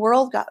whole new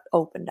world got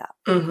opened up.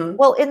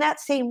 Well, in that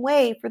same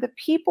way, for the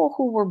people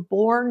who were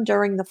born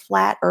during the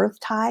flat earth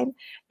time,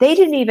 they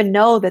didn't even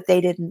know that they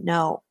didn't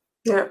know.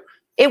 Yeah.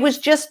 It was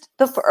just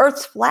the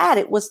earth's flat.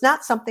 It was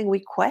not something we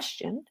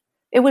questioned.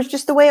 It was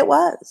just the way it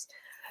was.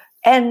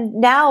 And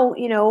now,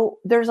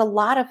 there's a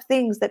lot of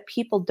things that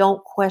people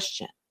don't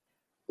question,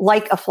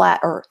 like a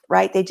flat earth,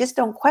 right? They just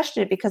don't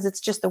question it because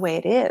it's just the way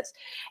it is.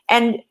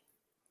 And,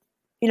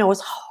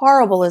 as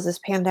horrible as this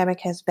pandemic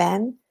has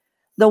been,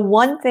 the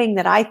one thing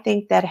that I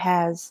think that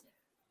has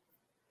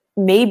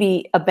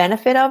maybe a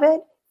benefit of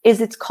it is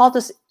it's called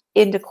us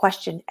into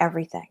question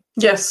everything.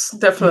 Yes,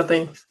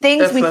 definitely.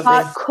 Things we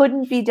thought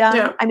couldn't be done.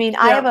 Yeah. I mean,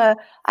 I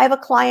have a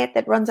client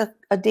that runs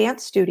a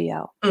dance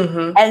studio,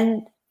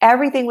 and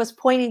everything was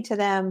pointing to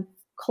them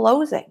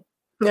closing.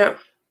 Yeah.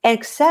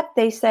 Except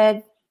they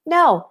said,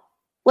 No,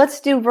 let's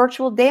do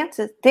virtual dance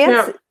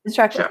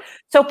instruction. Yeah.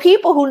 So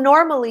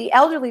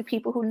elderly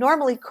people who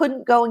normally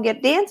couldn't go and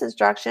get dance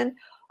instruction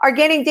are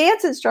getting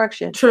dance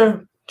instruction.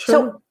 True.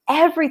 So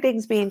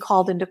everything's being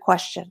called into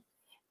question.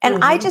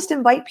 And I just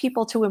invite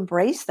people to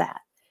embrace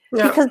that,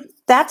 because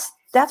that's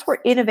where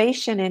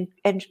innovation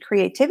and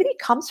creativity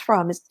comes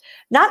from. Is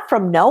not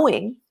from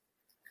knowing.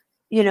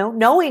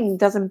 Knowing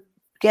doesn't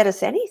get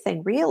us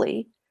anything,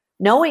 really.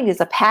 Knowing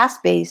is a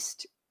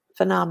past-based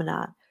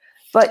phenomenon.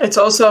 But it's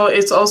also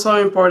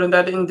important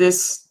that in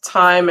this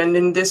time and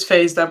in this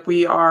phase that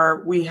we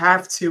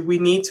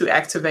need to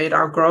activate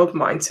our growth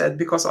mindset,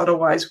 because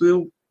otherwise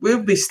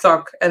we'll be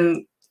stuck,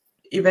 and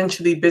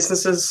eventually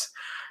businesses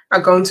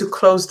are going to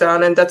close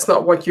down, and that's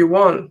not what you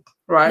want,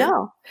 right?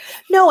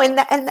 No, and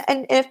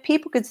if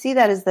people could see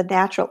that as the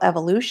natural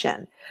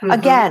evolution,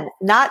 again,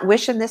 not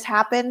wishing this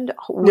happened,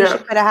 wish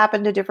it could have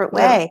happened a different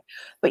way.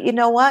 But you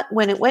know what?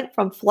 When it went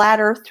from flat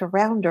Earth to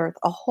round Earth,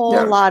 a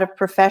whole lot of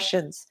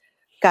professions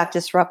got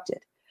disrupted.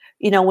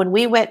 When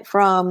we went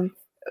from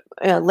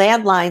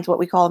landlines, what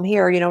we call them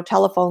here,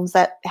 telephones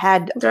that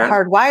had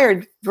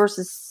hardwired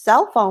versus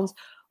cell phones,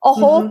 a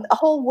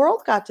whole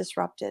world got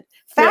disrupted.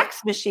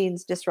 Fax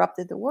machines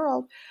disrupted the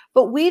world,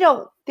 but we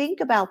don't think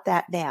about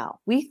that now.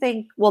 We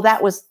think, well,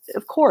 that was,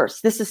 of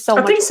course, this is so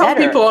much better. I think some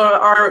people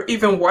are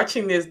even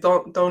watching this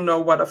don't know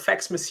what a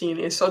fax machine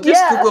is. So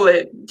just Google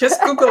it.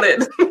 Just Google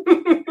it.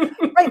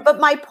 Right,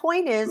 but my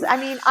point is,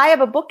 I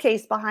have a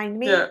bookcase behind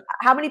me.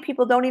 How many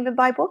people don't even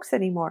buy books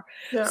anymore?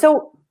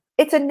 So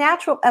it's a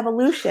natural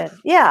evolution.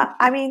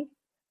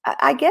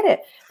 I get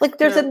it. Like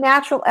there's a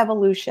natural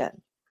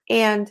evolution,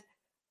 and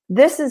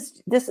this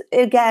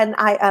again,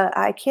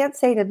 I can't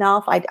say it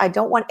enough. I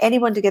don't want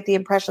anyone to get the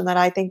impression that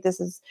I think this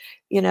is,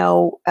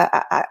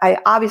 I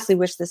obviously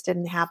wish this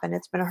didn't happen.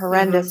 It's been a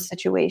horrendous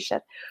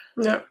situation.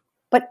 Yeah.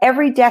 But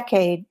every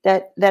decade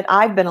that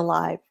I've been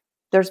alive,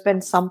 there's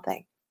been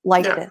something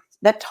like this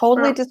that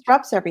totally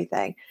disrupts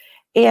everything.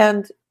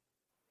 And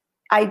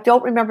I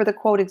don't remember the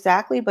quote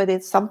exactly, but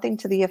it's something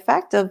to the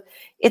effect of,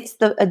 it's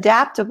the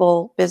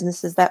adaptable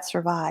businesses that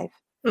survive.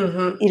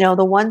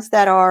 The ones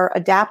that are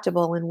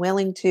adaptable and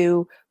willing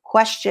to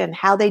question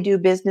how they do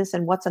business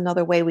and what's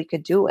another way we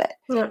could do it.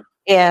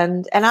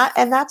 And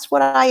that's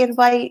what I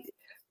invite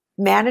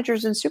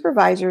managers and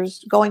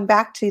supervisors, going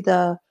back to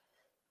the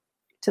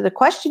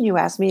question you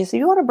asked me, is if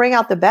you want to bring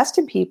out the best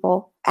in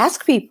people,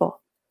 ask people,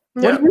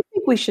 what do you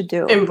think we should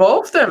do?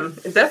 Involve them.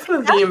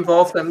 Definitely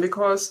involve them,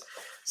 because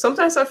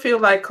sometimes I feel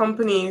like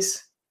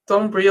companies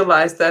don't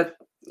realize that,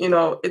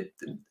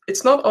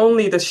 it's not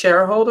only the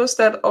shareholders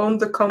that own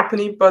the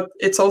company, but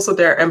it's also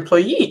their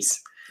employees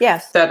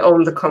that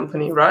own the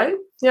company, right?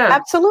 Yeah,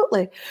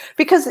 absolutely.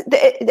 Because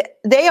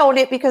they own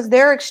it because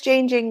they're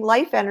exchanging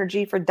life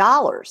energy for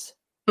dollars.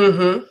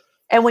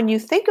 And when you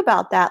think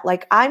about that,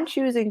 like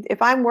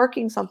if I'm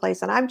working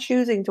someplace and I'm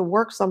choosing to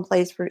work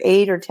someplace for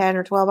 8 or 10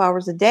 or 12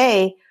 hours a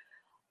day,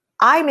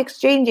 I'm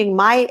exchanging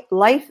my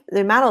life,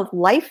 the amount of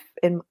life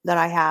that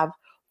I have,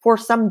 for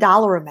some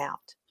dollar amount.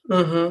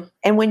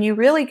 And when you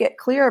really get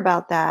clear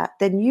about that,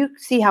 then you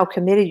see how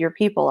committed your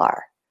people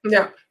are.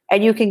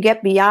 And you can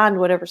get beyond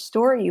whatever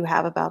story you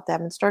have about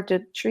them and start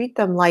to treat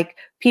them like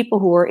people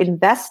who are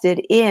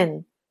invested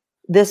in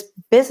this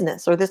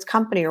business or this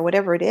company or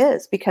whatever it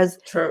is, because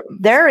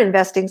they're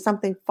investing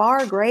something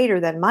far greater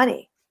than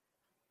money.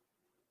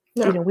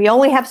 We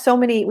only have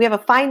we have a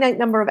finite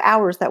number of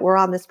hours that we're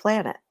on this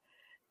planet,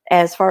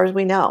 as far as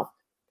we know.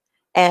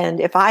 And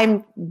if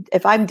I'm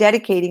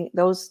dedicating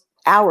those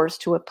hours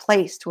to a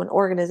place, to an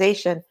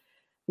organization,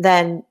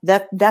 then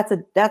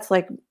that's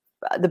like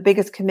the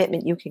biggest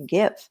commitment you can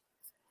give.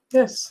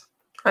 Yes,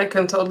 I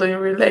can totally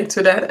relate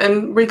to that.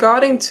 And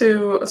regarding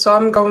so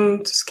I'm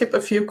going to skip a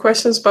few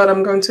questions, but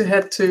I'm going to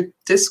head to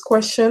this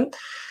question.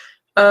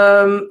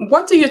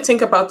 What do you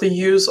think about the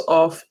use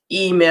of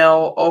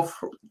email, of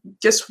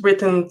just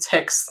written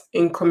text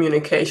in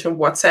communication,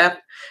 WhatsApp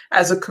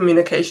as a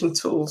communication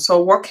tool?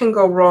 So what can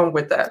go wrong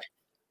with that?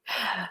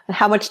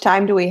 How much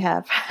time do we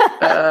have?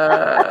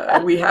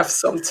 We have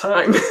some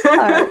time.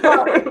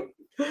 Well,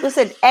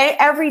 listen,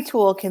 every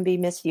tool can be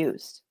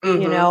misused.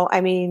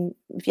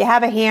 If you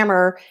have a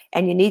hammer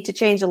and you need to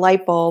change a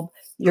light bulb,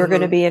 you're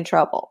going to be in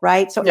trouble,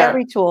 right? So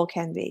every tool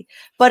can be.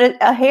 But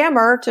a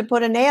hammer to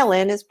put a nail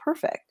in is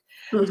perfect.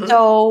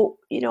 So,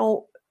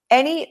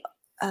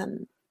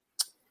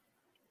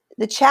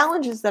 the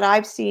challenges that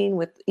I've seen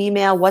with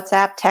email,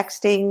 WhatsApp,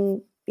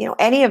 texting,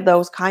 any of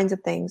those kinds of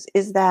things,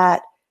 is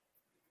that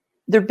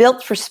they're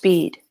built for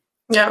speed.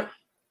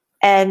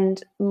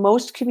 And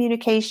most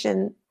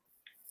communication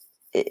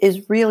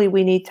is really,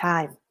 we need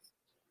time.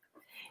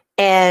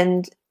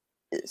 And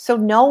so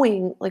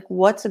knowing like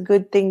what's a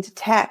good thing to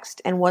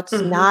text and what's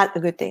not a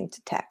good thing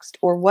to text,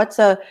 or what's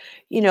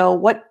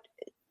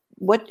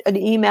what an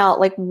email,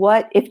 like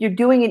what, if you're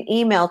doing an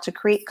email to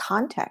create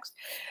context.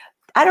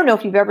 I don't know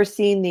if you've ever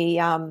seen the,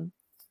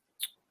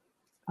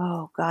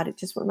 oh God, it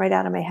just went right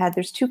out of my head.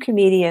 There's 2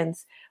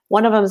 comedians.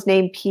 One of them is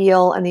named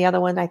Peele, and the other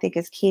one I think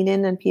is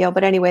Keenan and Peele.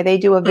 But anyway, they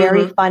do a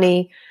very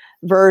funny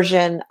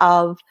version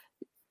of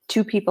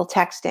two people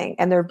texting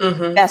and they're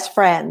Mm-hmm. best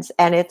friends,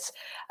 and it's,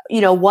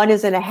 one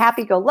is in a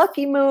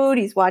happy-go-lucky mood,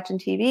 he's watching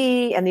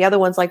TV, and the other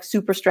one's like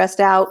super stressed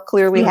out,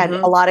 clearly had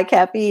Mm-hmm. a lot of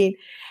caffeine.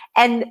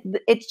 And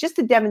it's just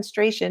a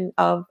demonstration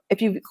of, if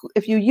you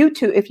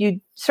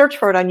search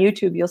for it on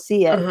YouTube, you'll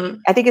see it. Mm-hmm.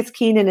 I think it's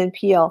Keenan and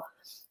Peele,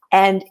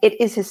 and it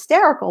is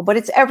hysterical, but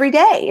it's every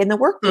day in the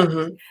workplace.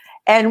 Mm-hmm.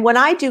 And when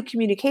I do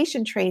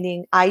communication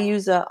training, I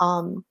use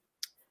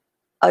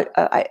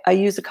I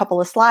use a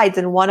couple of slides,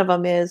 and one of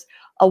them is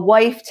a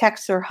wife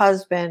texts her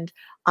husband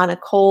on a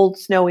cold,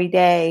 snowy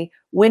day,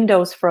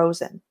 windows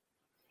frozen.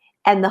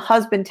 And the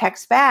husband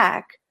texts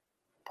back,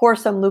 pour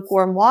some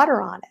lukewarm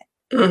water on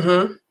it.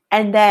 Mm-hmm.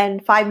 And then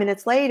 5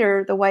 minutes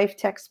later, the wife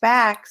texts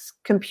back,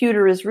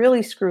 computer is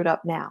really screwed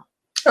up now.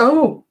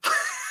 Oh.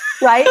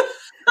 Right?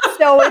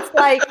 So it's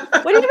like,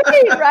 what do you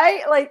mean,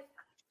 right? Like,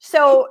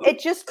 so it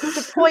just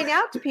to point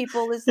out to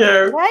people is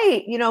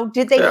right,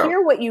 did they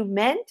hear what you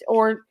meant,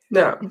 or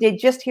did they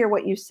just hear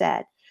what you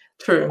said?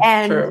 True.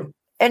 And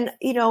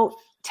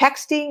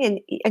texting, and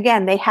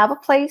again, they have a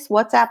place,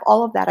 WhatsApp,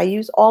 all of that. I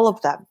use all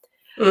of them.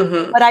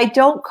 Mm-hmm. But I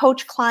don't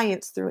coach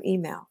clients through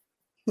email.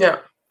 Yeah.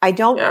 I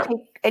don't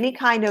take any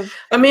kind of...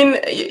 I mean,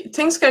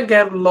 things can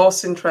get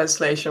lost in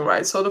translation,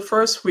 right? So the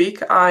first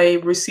week I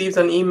received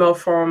an email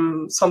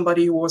from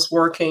somebody who was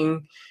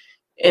working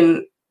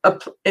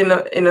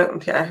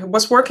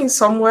was working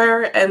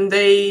somewhere, and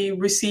they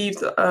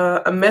received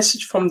a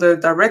message from the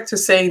director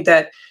saying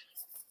that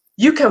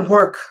you can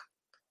work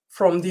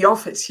from the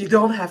office. You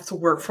don't have to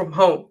work from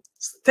home.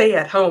 Stay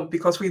at home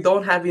because we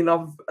don't have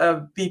enough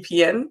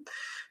VPN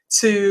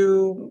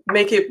to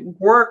make it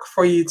work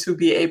for you to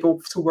be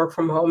able to work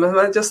from home. And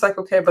I'm just like,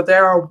 okay, but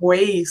there are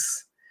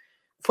ways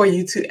for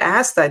you to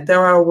ask that.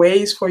 There are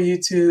ways for you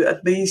to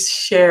at least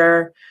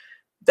share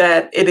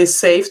that it is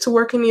safe to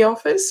work in the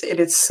office, it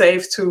is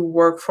safe to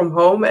work from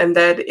home, and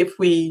that if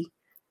we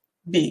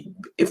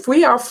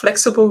are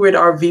flexible with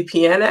our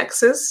VPN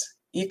access,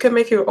 you can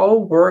make it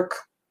all work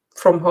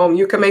from home.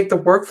 You can make the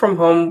work from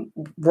home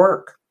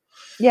work.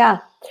 Yeah.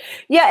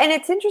 And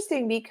it's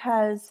interesting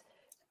because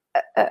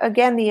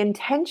again, the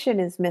intention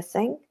is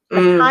missing,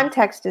 the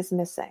context is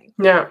missing.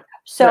 Yeah.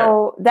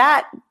 So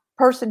that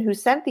person who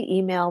sent the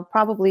email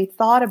probably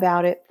thought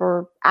about it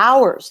for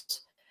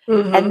hours.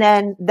 Mm-hmm. And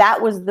then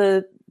that was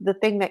the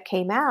thing that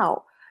came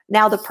out.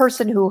 Now the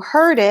person who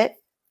heard it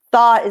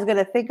is going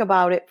to think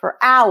about it for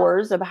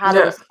hours of how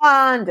to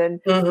respond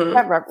and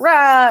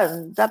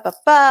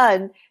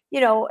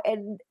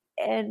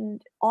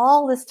and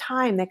all this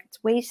time that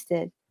gets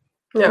wasted.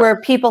 Yeah.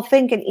 Where people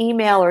think an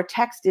email or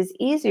text is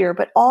easier,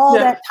 but all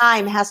that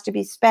time has to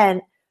be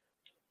spent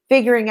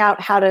figuring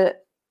out how to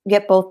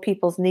get both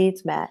people's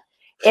needs met.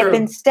 True. If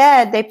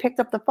instead they picked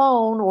up the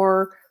phone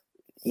or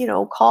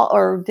call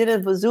or did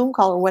a Zoom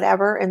call or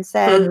whatever and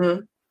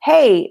said,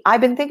 hey,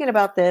 I've been thinking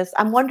about this.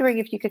 I'm wondering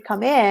if you could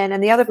come in.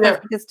 And the other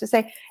person gets to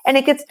say, and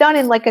it gets done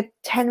in like a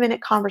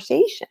 10-minute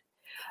conversation.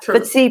 True.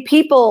 But see,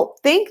 people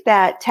think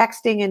that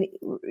texting and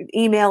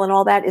email and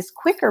all that is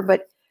quicker,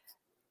 but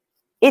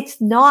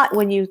it's not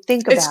when you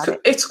think about it.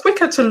 It's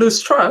quicker to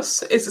lose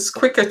trust. It's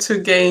quicker to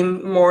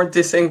gain more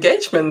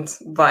disengagement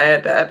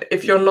via that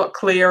if you're not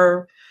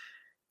clear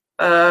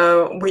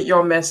with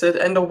your message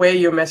and the way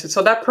you message.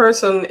 So that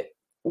person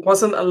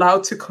wasn't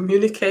allowed to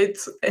communicate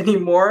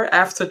anymore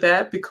after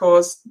that,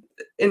 because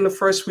in the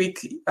first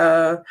week,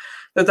 the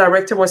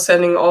director was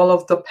sending all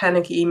of the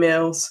panic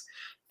emails,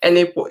 and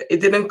it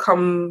didn't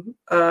come.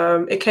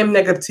 It came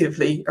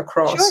negatively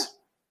across. Sure.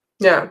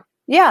 Yeah.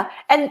 Yeah,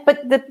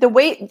 but the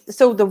way,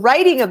 so the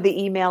writing of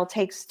the email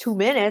takes 2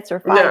 minutes or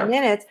 5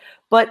 minutes,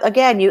 but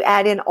again, you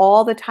add in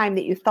all the time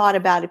that you thought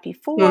about it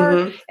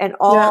before, and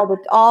all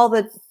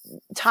the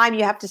time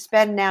you have to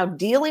spend now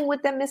dealing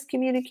with the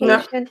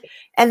miscommunication,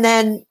 and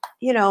then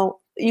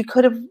you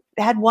could have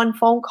had one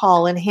phone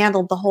call and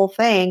handled the whole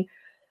thing.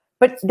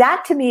 But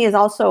that to me is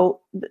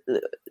also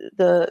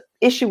the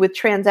issue with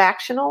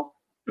transactional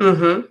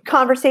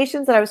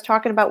conversations that I was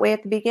talking about way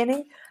at the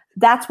beginning.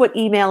 That's what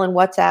email and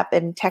WhatsApp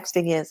and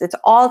texting is. It's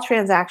all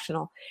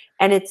transactional,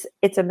 and it's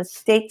a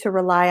mistake to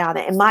rely on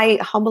it. In my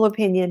humble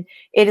opinion,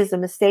 it is a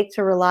mistake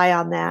to rely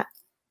on that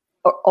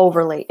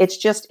overly.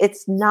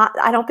 It's not,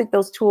 I don't think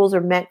those tools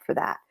are meant for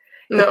that.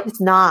 No. It's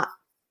not.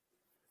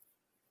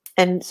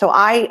 And so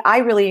I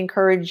really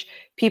encourage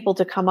people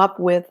to come up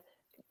with,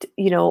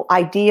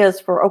 ideas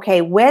for, okay,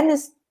 when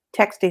does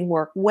texting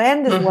work?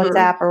 When does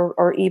WhatsApp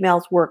or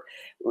emails work?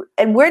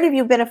 And where have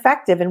you been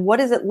effective? And what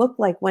does it look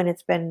like when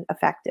it's been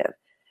effective?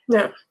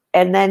 Yeah.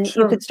 And then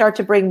you could start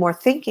to bring more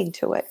thinking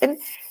to it. And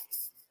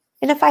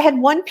if I had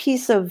one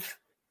piece of,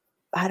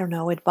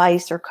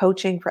 advice or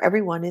coaching for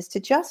everyone, is to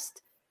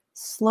just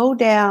slow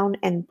down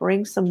and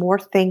bring some more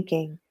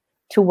thinking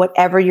to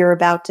whatever you're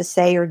about to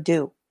say or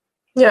do.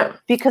 Yeah.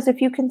 Because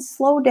if you can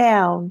slow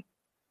down,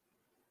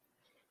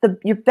 the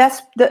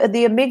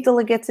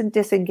amygdala gets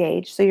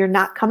disengaged, so you're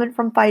not coming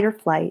from fight or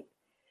flight.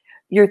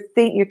 You're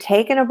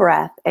taking a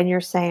breath and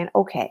you're saying,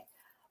 okay,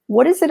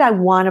 what is it I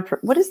want to?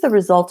 What is the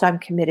result I'm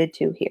committed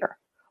to here?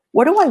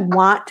 What do I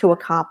want to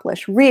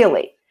accomplish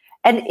really?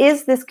 And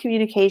is this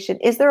communication,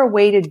 is there a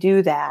way to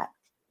do that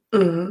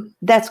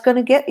that's going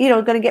to get,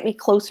 going to get me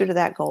closer to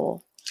that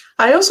goal?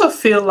 I also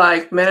feel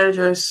like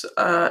managers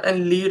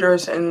and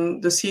leaders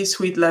in the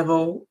C-suite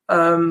level,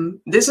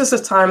 this is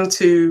a time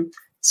to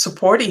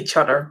support each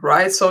other,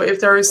 right? So if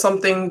there is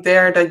something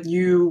there that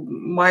you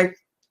might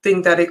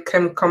think that it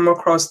can come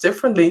across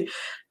differently,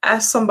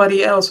 ask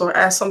somebody else or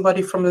ask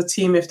somebody from the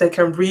team if they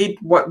can read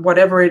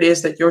whatever it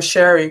is that you're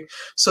sharing,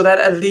 so that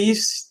at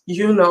least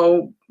you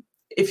know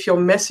if your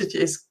message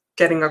is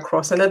getting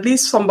across, and at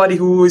least somebody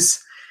who is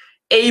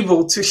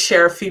able to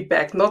share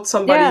feedback, not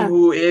somebody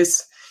who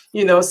is,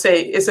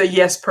 say is a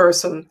yes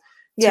person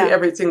to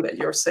everything that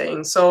you're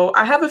saying. So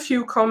I have a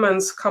few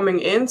comments coming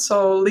in.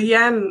 So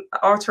Leanne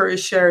Arthur is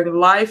sharing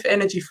live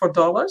energy for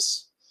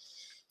dollars.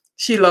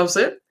 She loves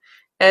it.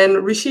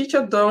 And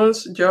Rishika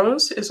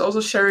Jones is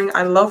also sharing,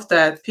 I love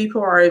that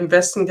people are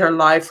investing their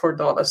life for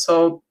dollars.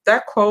 So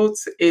that quote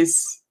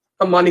is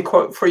a money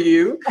quote for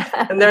you.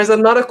 And there's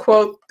another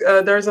quote,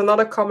 there's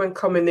another comment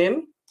coming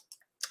in.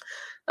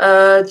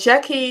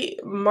 Jackie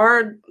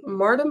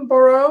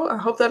Mardenborough, I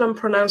hope that I'm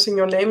pronouncing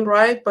your name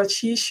right, but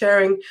she's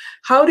sharing,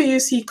 how do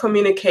you see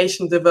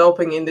communication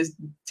developing in this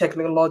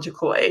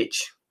technological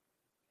age?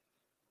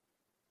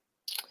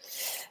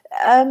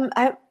 I'm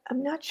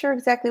not sure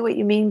exactly what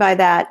you mean by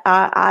that.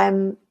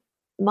 I'm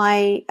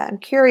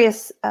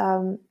curious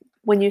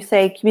when you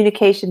say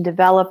communication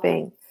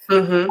developing.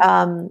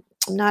 I'm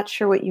not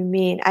sure what you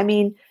mean. I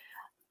mean,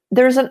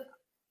 there's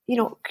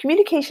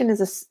communication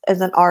is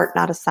an art,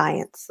 not a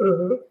science,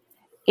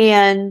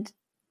 and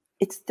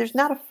there's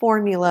not a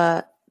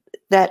formula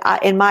that,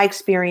 in my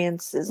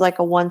experience, is like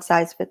a one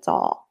size fits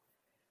all.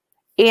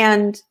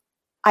 And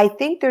I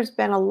think there's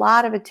been a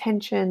lot of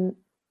attention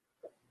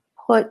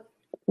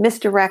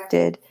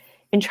misdirected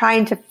in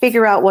trying to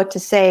figure out what to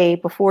say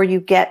before you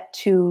get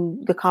to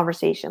the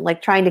conversation,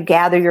 like trying to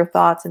gather your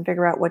thoughts and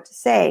figure out what to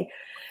say.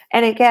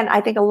 And again,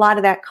 I think a lot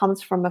of that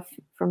comes from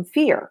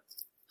fear.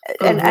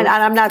 And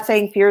I'm not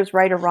saying fear is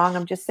right or wrong.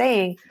 I'm just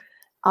saying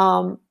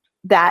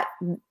that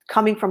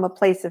coming from a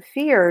place of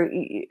fear,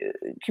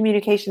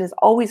 communication is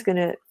always going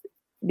to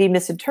be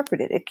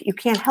misinterpreted. You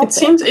can't help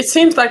it. It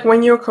seems like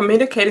when you're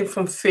communicating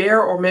from fear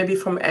or maybe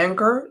from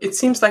anger, it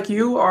seems like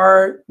you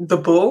are the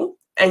bull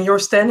and you're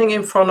standing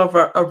in front of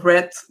a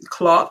red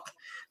cloth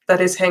that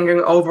is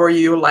hanging over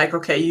you, like,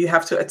 okay, you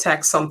have to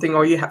attack something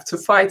or you have to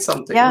fight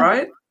something,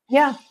 right?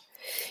 Yeah.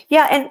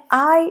 And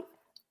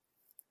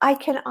I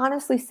can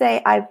honestly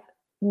say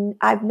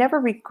I've never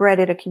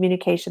regretted a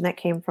communication that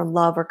came from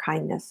love or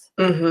kindness,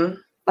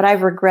 but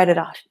I've regretted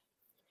a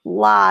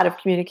lot of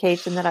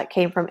communication that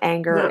came from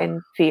anger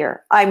and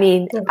fear. I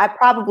mean, I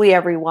probably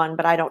everyone,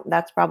 but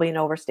that's probably an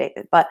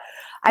overstatement, but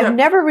I've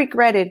never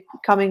regretted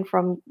coming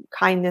from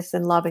kindness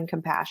and love and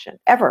compassion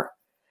ever.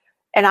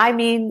 And I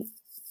mean,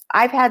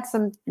 I've had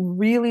some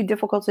really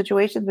difficult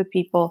situations with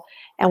people,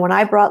 and when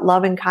I brought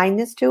love and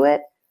kindness to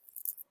it,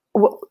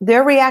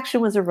 their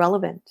reaction was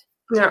irrelevant.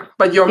 Yeah,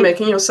 but you're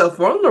making yourself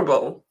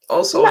vulnerable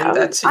also in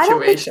that situation. I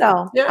don't think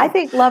so. Yeah. I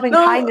think love and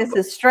kindness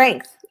is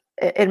strength,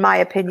 in my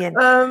opinion.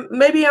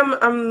 Maybe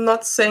I'm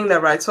not saying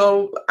that right.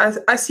 So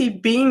I see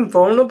being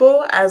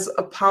vulnerable as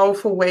a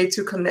powerful way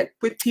to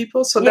connect with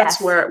people. So that's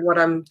what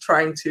I'm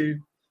trying to.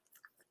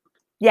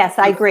 Yes,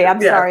 I agree.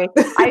 I'm sorry.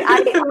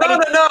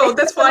 No.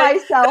 That's why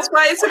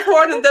it's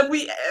important that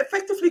we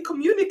effectively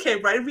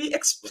communicate, right? We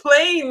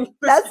explain.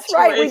 That's situation.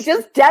 Right. We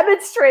just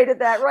demonstrated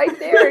that right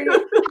there.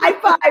 High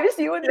fives,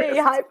 you and me.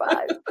 High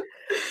five.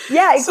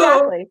 Yeah,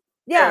 exactly.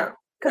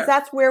 Because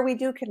that's where we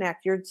do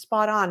connect. You're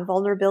spot on.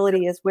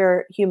 Vulnerability is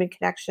where human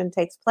connection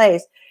takes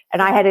place.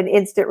 And I had an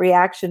instant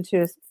reaction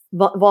to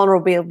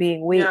vulnerable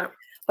being weak. Yeah.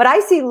 But I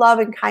see love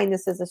and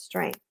kindness as a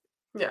strength.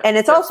 Yeah, and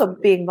it's also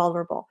being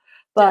vulnerable.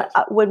 But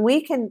if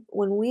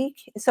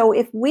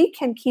we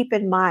can keep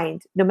in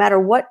mind, no matter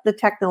what the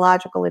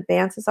technological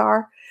advances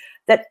are,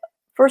 that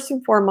first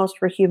and foremost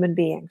we're human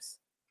beings.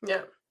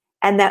 Yeah.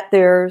 And that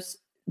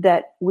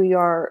we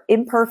are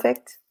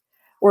imperfect,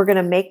 we're going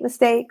to make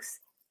mistakes,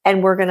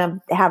 and we're going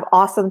to have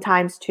awesome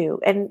times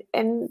too. And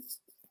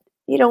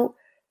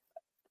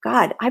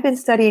God, I've been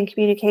studying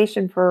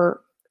communication for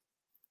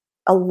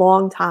a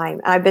long time.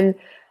 I've been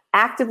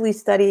actively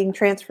studying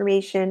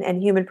transformation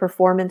and human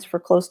performance for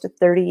close to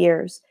 30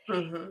 years.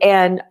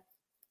 And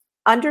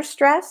under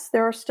stress,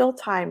 there are still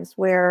times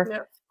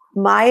where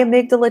my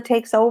amygdala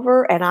takes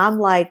over and I'm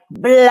like,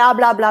 blah,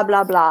 blah, blah,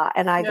 blah, blah.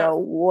 And I go,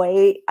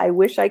 wait, I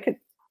wish I could.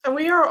 And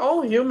we are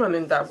all human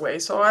in that way.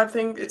 So I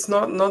think it's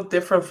not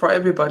different for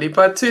everybody.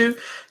 But to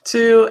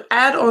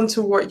add on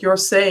to what you're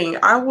saying,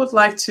 I would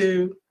like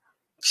to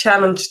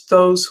challenge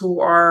those who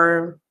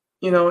are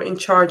in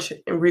charge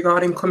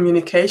regarding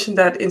communication,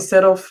 that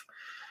instead of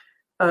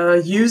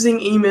using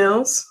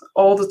emails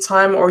all the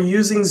time or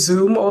using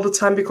Zoom all the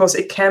time, because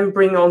it can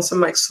bring on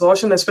some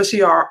exhaustion,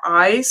 especially our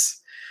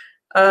eyes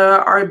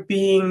are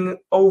being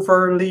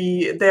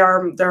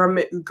they're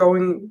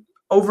going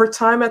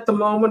overtime at the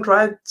moment,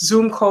 right?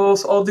 Zoom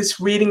calls, all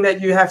this reading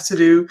that you have to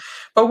do.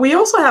 But we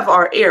also have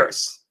our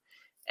ears.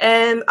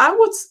 And I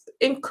would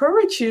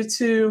encourage you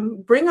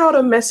to bring out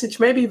a message,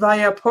 maybe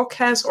via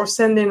podcast or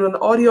send in an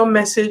audio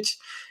message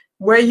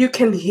where you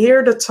can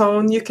hear the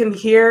tone, you can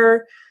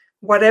hear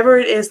whatever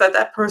it is that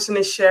that person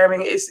is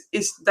sharing. Is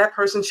that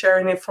person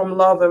sharing it from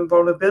love and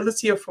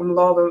vulnerability, or from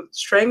love and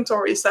strength,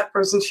 or is that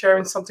person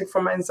sharing something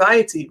from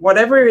anxiety?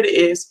 Whatever it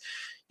is,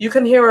 you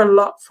can hear a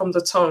lot from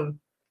the tone.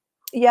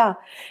 Yeah.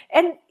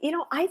 And,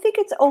 I think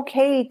it's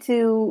okay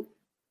to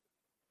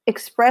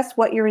express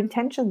what your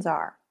intentions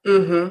are.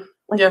 Mm-hmm.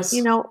 Like, yes.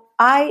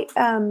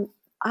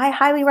 I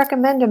highly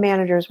recommend to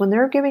managers when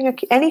they're giving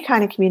any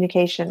kind of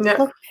communication, Yeah.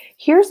 look,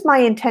 here's my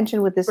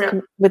intention with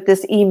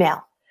this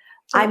email.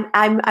 Yeah.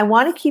 I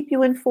want to keep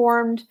you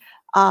informed.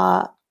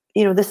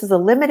 This is a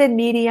limited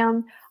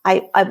medium.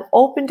 I'm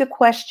open to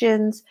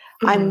questions.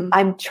 Mm-hmm.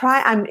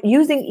 I'm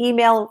using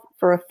email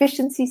for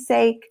efficiency's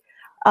sake.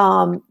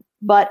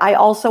 But I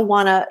also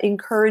want to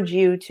encourage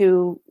you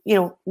to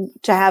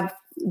have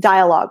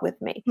dialogue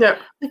with me. Yeah.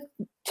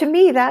 To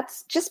me,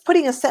 that's just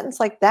putting a sentence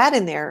like that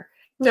in there.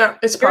 Yeah,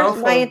 it's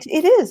powerful.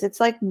 It is. It's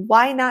like,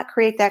 why not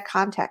create that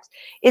context?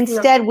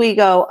 Instead, we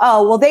go,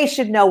 oh, well, they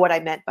should know what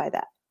I meant by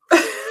that.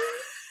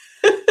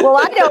 Well,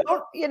 I don't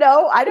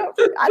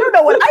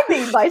know what I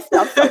mean by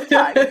stuff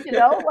sometimes,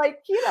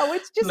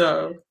 it's just,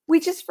 we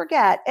just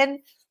forget. And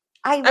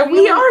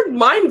we are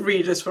mind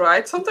readers,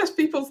 right? Sometimes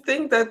people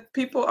think that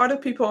other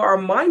people are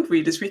mind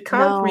readers. We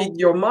can't read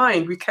your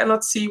mind. We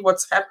cannot see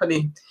what's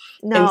happening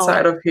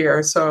inside of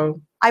here.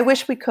 So I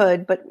wish we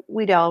could, but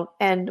we don't.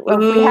 And if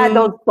we had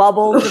those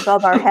bubbles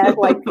above our head,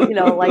 like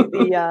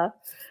the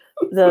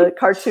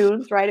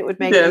cartoons, right? It would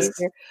make it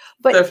easier.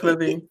 But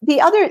definitely.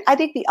 I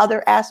think the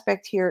other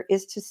aspect here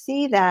is to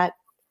see that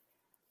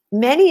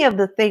many of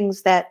the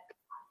things that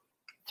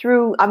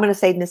through, I'm going to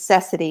say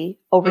necessity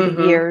over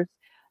the years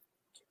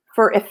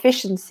for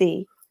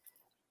efficiency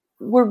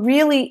were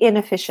really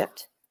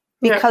inefficient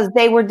because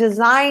they were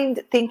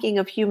designed thinking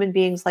of human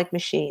beings like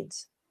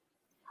machines,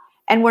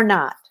 and we're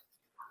not.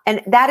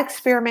 And that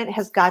experiment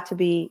has got to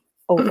be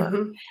over.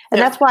 And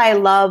that's why I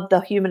love the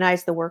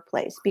Humanize the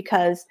Workplace,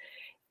 because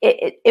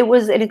it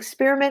was an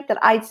experiment that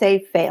I'd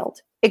say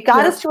failed. It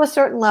got us to a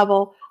certain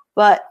level,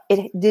 but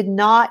it did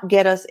not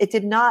get us, it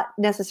did not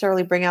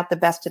necessarily bring out the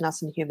best in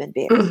us in human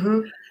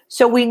beings.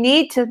 So we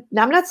need to,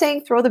 I'm not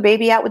saying throw the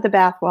baby out with the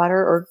bathwater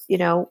or,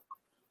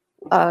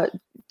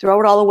 throw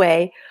it all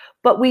away,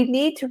 but we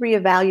need to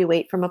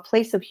reevaluate from a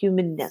place of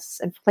humanness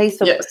and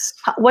place of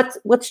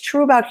what's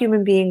true about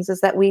human beings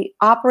is that we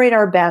operate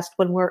our best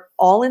when we're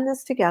all in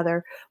this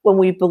together, when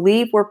we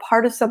believe we're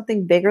part of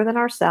something bigger than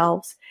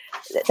ourselves.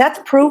 That's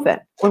proven.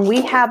 When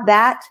we have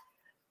that,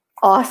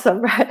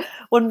 awesome, right?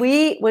 When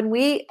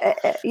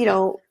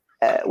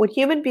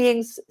human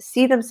beings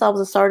see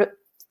themselves as sort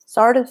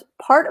of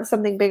part of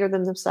something bigger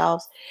than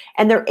themselves,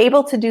 and they're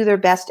able to do their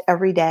best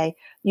every day,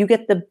 you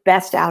get the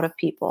best out of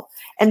people.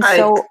 And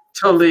so I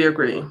totally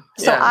agree.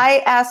 So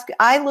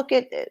I look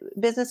at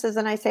businesses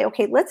and I say,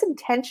 okay, let's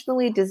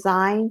intentionally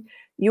design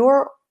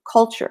your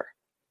culture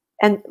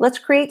and let's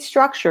create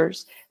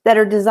structures that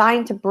are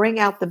designed to bring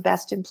out the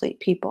best in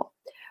people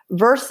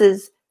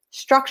versus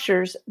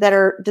structures that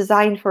are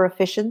designed for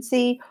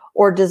efficiency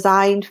or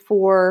designed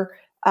for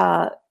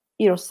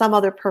some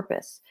other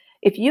purpose.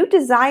 If you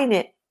design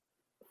it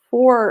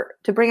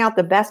to bring out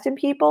the best in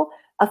people,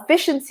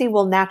 efficiency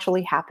will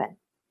naturally happen.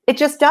 It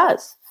just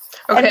does.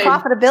 Okay, and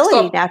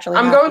profitability naturally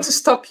I'm happens. going to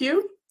stop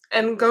you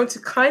and going to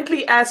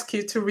kindly ask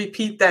you to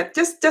repeat that.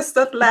 Just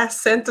that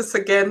last sentence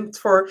again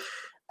for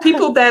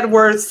people that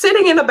were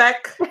sitting in the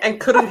back and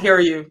couldn't hear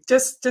you.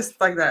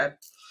 Just like that.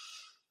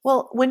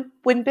 Well,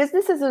 when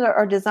businesses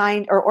are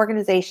designed, or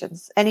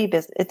organizations, any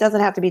business, it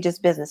doesn't have to be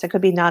just business. It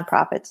could be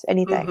nonprofits,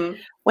 anything.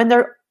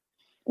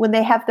 When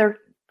they have their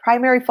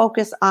primary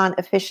focus on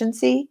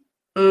efficiency,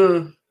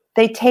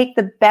 they take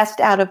the best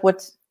out of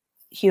what's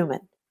human.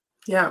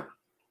 Yeah.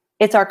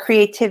 It's our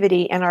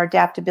creativity and our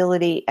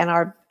adaptability and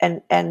our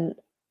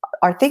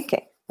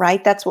thinking,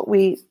 right? That's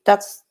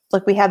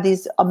like we have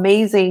these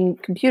amazing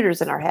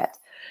computers in our head.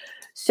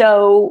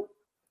 So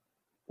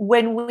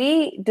when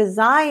we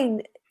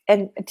design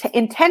and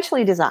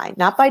intentionally design,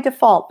 not by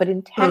default, but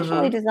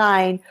intentionally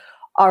design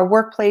our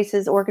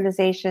workplaces,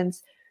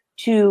 organizations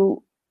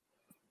to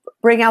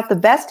bring out the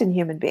best in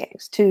human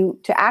beings, to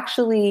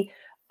actually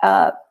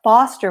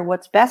foster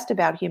what's best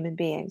about human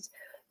beings,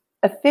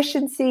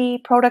 efficiency,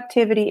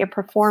 productivity, and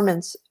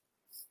performance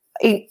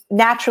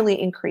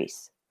naturally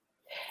increase.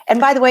 And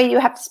by the way, you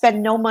have to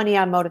spend no money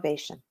on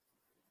motivation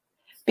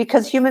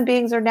because human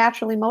beings are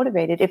naturally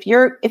motivated. If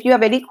you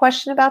have any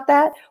question about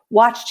that,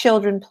 watch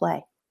children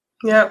play.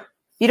 Yeah.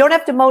 You don't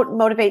have to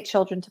motivate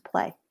children to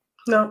play.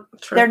 No,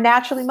 true. They're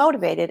naturally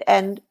motivated.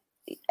 And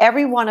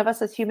every one of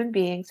us as human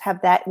beings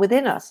have that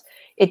within us.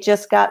 It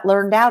just got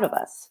learned out of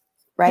us,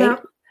 right? Yeah.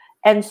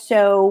 And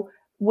so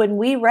when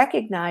we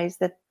recognize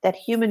that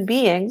human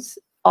beings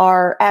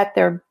are at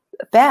their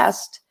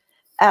best,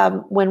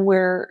 when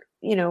we're,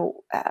 I'm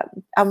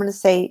going to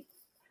say,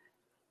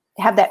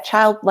 have that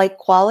childlike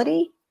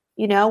quality,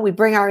 we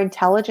bring our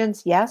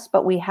intelligence, yes,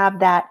 but we have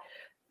that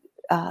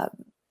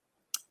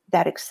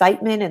that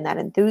excitement and that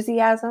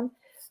enthusiasm,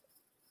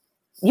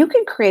 you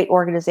can create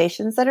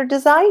organizations that are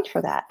designed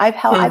for that. I've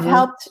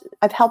helped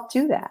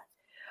do that.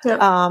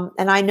 Yeah.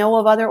 And I know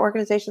of other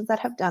organizations that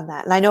have done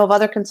that. And I know of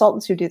other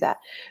consultants who do that.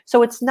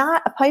 So it's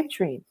not a pipe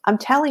dream. I'm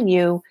telling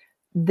you,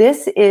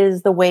 this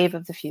is the wave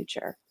of the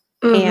future.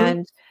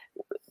 And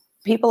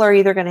people are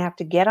either going to have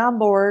to get on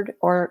board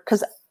or,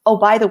 because, oh,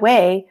 by the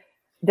way,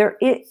 there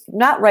is,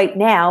 not right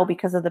now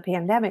because of the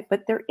pandemic,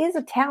 but there is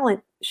a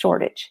talent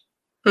shortage,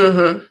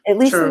 at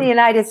least in the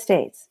United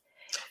States.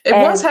 It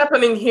was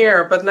happening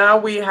here, but now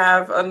we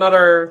have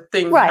another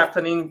thing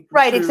happening.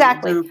 Right,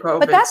 exactly. COVID,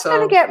 but that's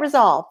going to get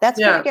resolved. That's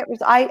going to get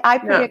resolved. I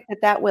predict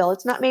that will.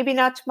 It's not, maybe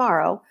not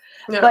tomorrow,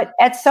 but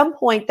at some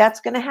point that's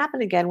going to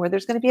happen again, where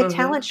there's going to be a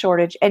talent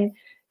shortage, and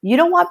you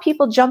don't want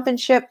people jumping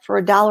ship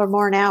for $1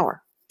 more an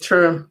hour.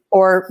 True.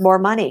 Or more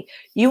money.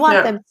 You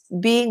want them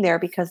being there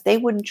because they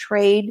wouldn't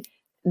trade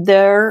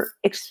their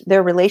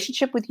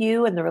relationship with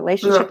you and the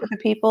relationship with the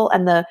people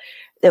and the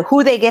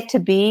who they get to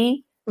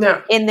be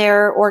in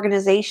their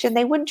organization.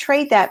 They wouldn't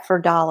trade that for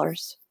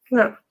dollars.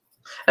 Yeah.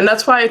 And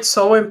that's why it's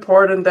so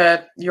important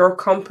that your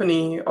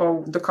company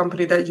or the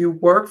company that you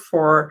work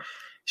for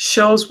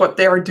shows what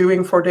they are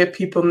doing for their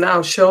people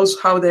now, shows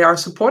how they are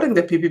supporting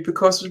their people.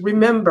 Because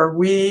remember,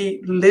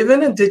 we live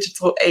in a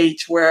digital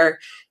age where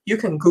you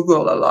can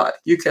Google a lot,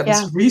 you can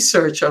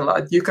research a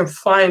lot, you can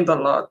find a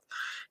lot.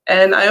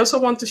 And I also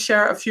want to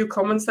share a few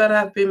comments that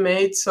have been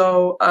made.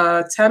 So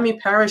Tammy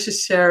Parrish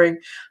is sharing,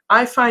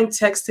 I find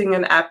texting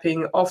and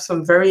apping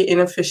often very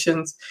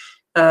inefficient.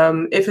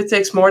 If it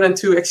takes more than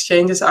 2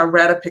 exchanges, I'd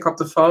rather pick up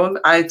the phone.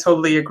 I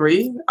totally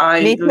agree.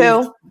 Me too.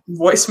 Leave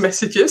voice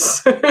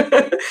messages.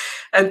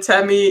 And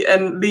Tammy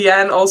and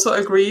Leanne also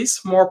agrees,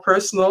 more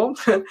personal.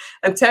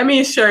 And Tammy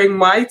is sharing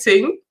my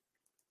thing.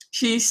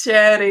 She's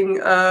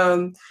sharing,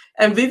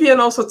 and Vivian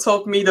also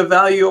taught me the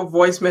value of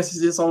voice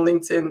messages on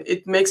LinkedIn.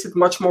 It makes it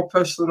much more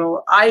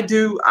personal.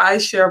 I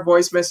share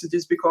voice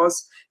messages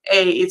because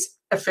A, it's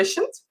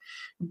efficient.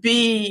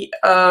 B,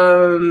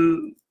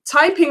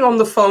 typing on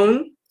the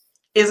phone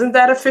isn't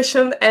that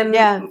efficient, and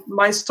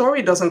my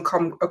story doesn't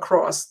come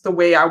across the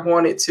way I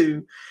want it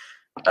to.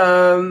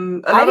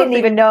 I didn't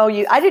even know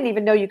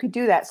you could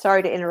do that.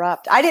 Sorry to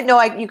interrupt. I didn't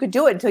know you could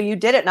do it until you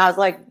did it, and I was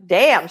like,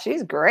 damn,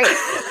 she's great.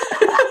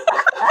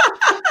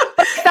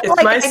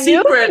 It's my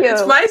secret.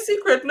 It's my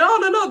secret.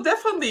 No,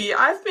 definitely.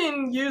 I've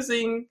been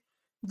using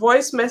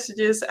voice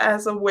messages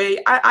as a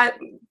way.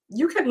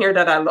 You can hear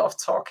that I love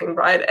talking,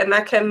 right? And I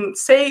can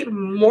say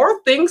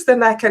more things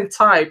than I can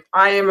type.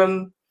 I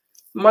am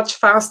much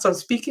faster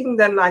speaking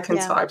than I can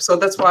type. So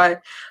that's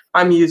why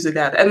I'm using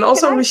that. And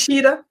also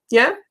Rashida.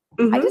 Yeah.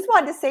 I just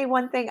wanted to say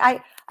one thing.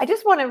 I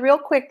just want to real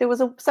quick. There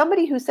was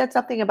somebody who said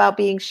something about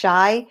being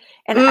shy,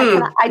 and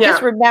I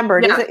just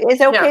remembered. Is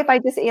it okay if I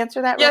just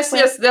answer that?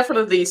 Yes,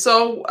 definitely.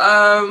 So,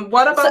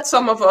 what about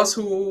some of us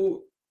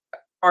who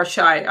are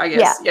shy? I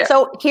guess. Yeah.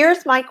 So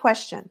here's my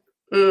question,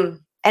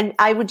 and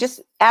I would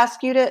just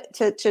ask you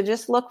to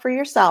just look for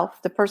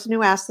yourself. The person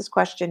who asked this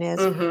question is: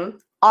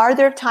 are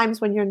there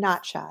times when you're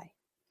not shy?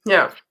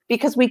 Yeah.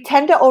 Because we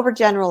tend to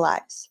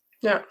overgeneralize.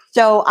 Yeah.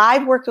 So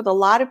I've worked with a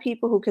lot of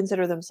people who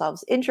consider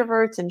themselves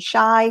introverts and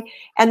shy.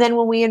 And then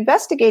when we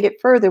investigate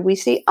it further, we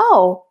see,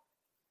 oh,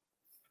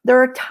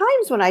 there are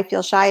times when I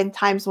feel shy and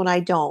times when I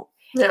don't.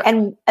 Yeah.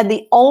 And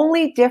the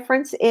only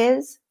difference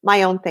is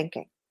my own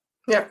thinking.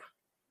 Yeah.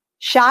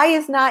 Shy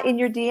is not in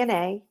your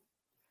DNA.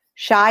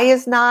 Shy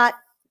is not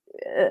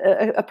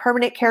a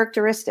permanent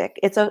characteristic.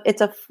 It's a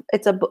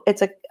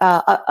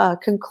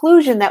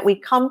conclusion that we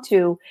come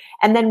to,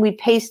 and then we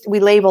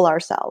label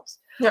ourselves.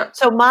 Yeah.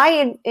 So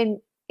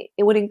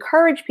it would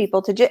encourage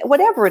people to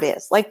whatever it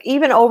is, like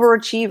even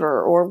overachiever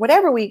or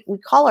whatever we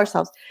call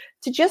ourselves,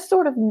 to just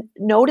sort of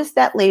notice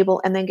that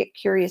label and then get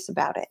curious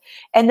about it,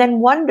 and then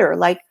wonder,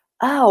 like,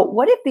 oh,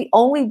 what if the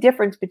only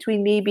difference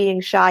between me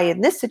being shy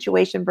in this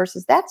situation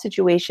versus that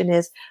situation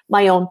is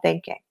my own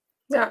thinking?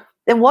 Yeah.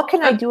 Then what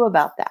can I do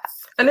about that?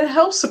 And it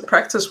helps to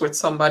practice with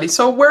somebody.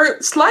 So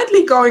we're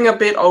slightly going a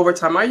bit over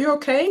time. Are you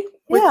okay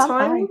with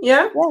time?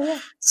 Yeah? Yeah.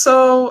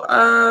 So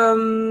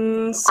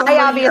I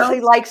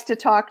obviously likes to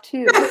talk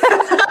too.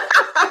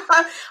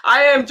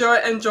 I am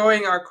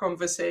enjoying our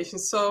conversation.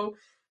 So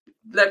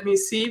let me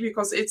see,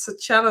 because it's a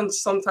challenge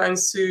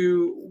sometimes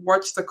to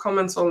watch the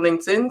comments on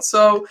LinkedIn.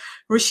 So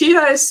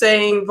Rashida is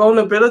saying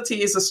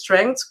vulnerability is a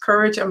strength.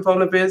 Courage and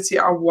vulnerability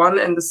are one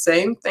and the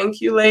same.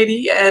 Thank you,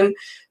 lady. And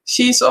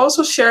she's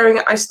also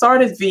sharing, I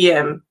started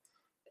VM.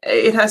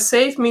 It has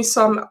saved me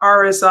some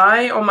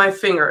RSI on my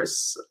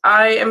fingers.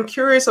 I am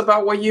curious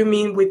about what you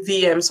mean with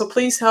VM. So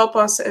please help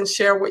us and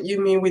share what you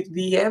mean with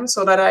VM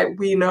so that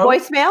we know.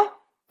 Voicemail?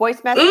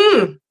 Voice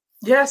message?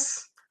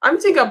 Yes. I'm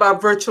thinking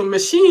about virtual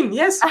machine.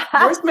 Yes,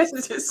 voice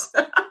messages.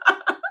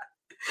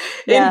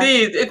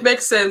 Indeed, it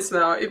makes sense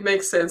now. It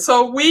makes sense.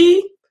 So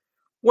we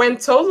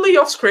went totally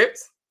off script,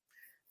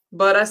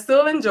 but I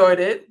still enjoyed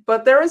it.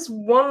 But there is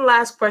one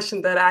last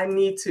question that I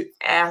need to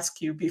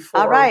ask you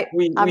before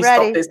we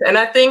stop this. And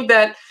I think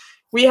that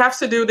we have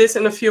to do this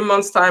in a few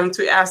months' time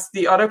to ask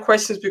the other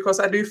questions, because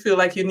I do feel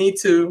like you need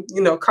to,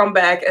 come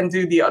back and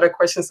do the other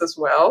questions as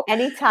well.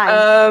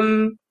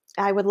 Anytime.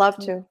 I would love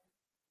to.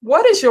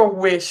 What is your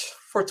wish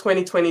for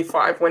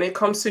 2025 when it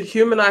comes to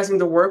humanizing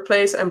the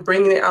workplace and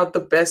bringing out the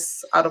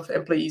best out of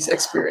employees'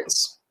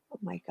 experience? Oh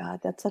my God,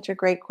 that's such a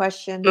great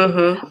question.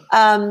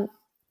 Mm-hmm.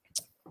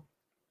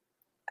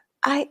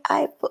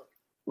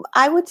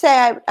 I would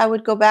say I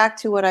would go back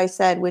to what I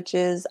said, which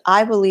is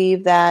I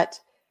believe that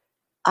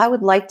I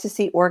would like to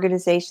see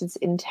organizations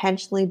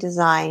intentionally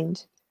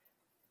designed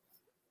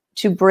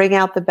to bring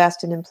out the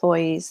best in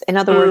employees. In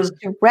other words,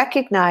 to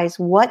recognize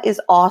what is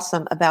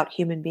awesome about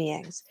human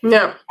beings.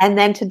 Yeah. And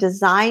then to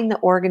design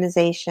the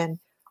organization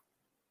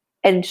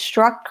and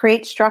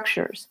create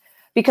structures,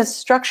 because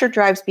structure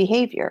drives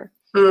behavior.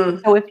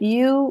 So if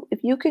you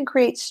can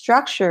create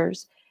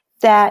structures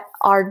that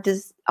are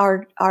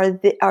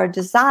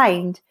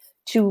designed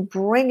to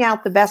bring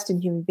out the best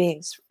in human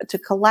beings, to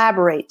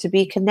collaborate, to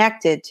be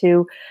connected,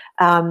 to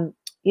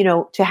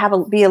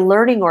be a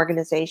learning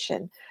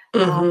organization,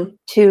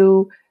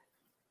 to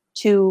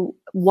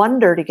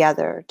wonder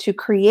together, to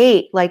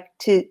create,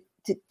 to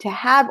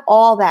have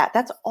all that.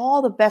 That's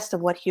all the best of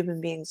what human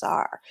beings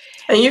are.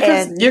 And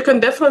you can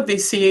definitely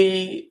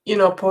see,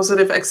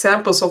 positive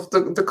examples of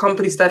the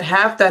companies that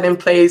have that in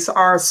place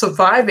are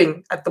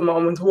surviving at the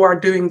moment, who are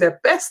doing their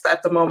best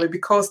at the moment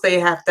because they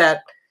have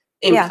that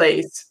in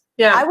place.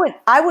 Yeah.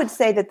 I would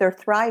say that they're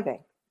thriving.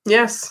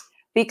 Yes.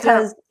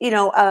 Because,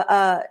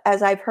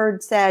 as I've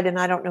heard said, and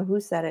I don't know who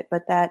said it,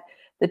 but that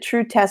the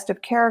true test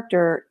of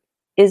character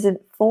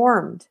isn't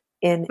formed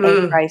in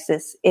a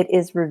crisis. It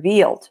is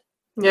revealed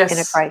in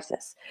a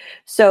crisis.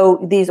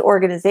 So these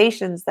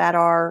organizations that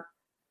are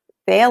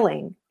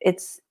failing,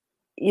 it's,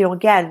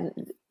 again,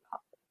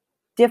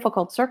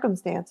 difficult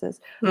circumstances,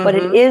 but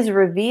it is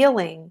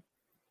revealing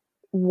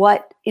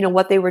what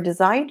they were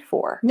designed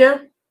for. Yeah.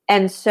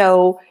 And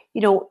so,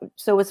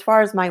 so as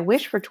far as my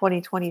wish for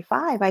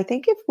 2025, I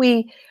think if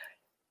we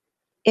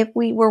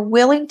were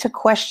willing to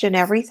question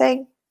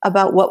everything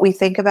about what we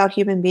think about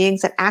human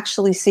beings and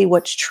actually see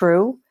what's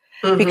true,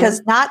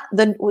 because not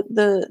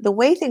the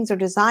way things are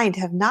designed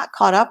have not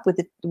caught up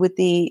with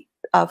the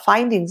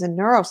findings in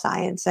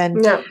neuroscience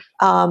and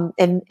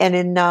in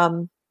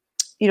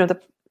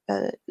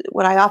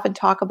what I often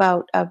talk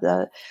about of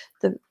the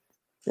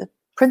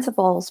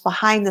principles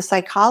behind the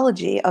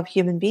psychology of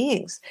human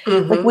beings.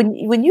 Like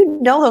when you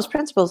know those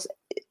principles,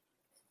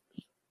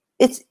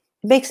 it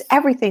makes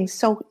everything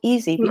so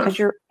easy because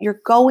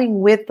you're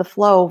going with the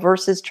flow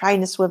versus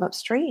trying to swim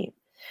upstream.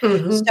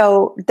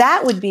 So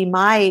that would be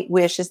my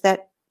wish, is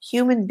that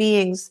human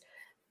beings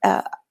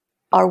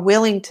are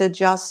willing to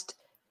just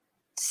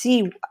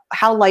see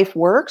how life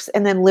works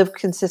and then live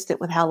consistent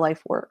with how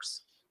life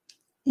works.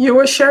 You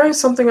were sharing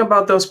something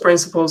about those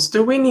principles.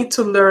 Do we need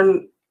to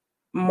learn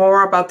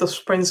more about those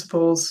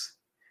principles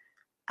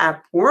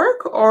at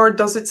work, or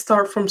does it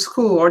start from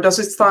school, or does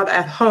it start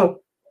at home?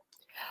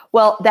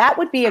 Well, that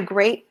would be a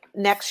great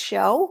next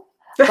show,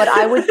 but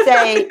I would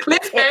say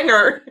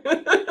cliffhanger.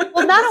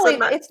 Well, not only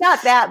it's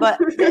not that, but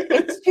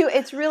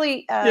it's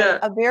really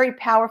a very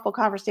powerful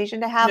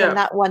conversation to have, and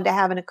not one to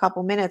have in a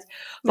couple minutes.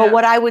 But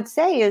what I would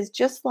say is,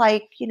 just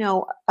like,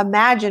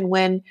 imagine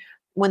when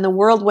the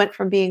world went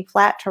from being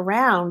flat to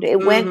round,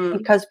 it went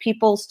because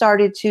people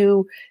started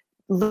to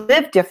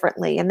live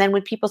differently. And then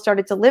when people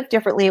started to live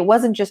differently, it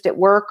wasn't just at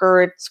work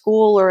or at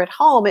school or at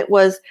home. It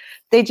was,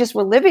 they just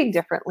were living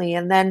differently.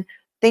 And then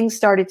things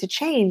started to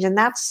change. And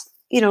that's,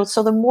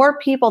 so the more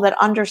people that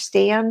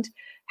understand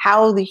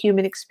how the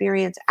human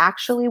experience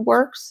actually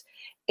works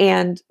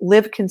and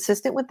live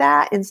consistent with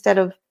that, instead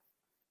of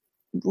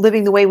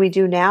living the way we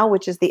do now,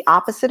 which is the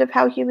opposite of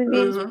how human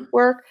beings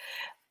work,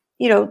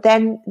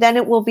 then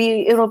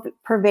it'll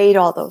pervade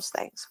all those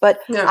things. But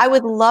I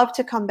would love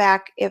to come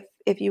back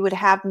if you would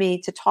have me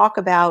to talk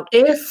about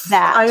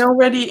that. I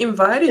already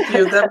invited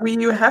you,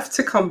 you have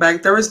to come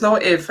back. There is no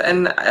if.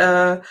 And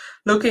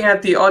looking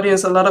at the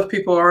audience, a lot of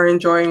people are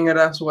enjoying it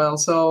as well.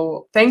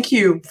 So thank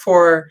you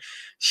for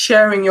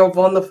sharing your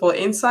wonderful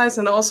insights.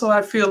 And also,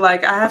 I feel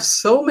like I have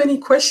so many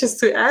questions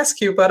to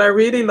ask you, but I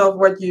really love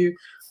what you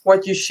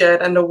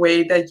shared and the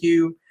way that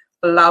you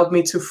allowed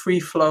me to free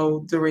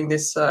flow during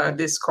this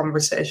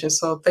conversation.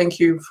 So thank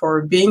you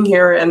for being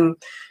here, and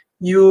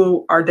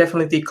you are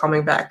definitely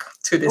coming back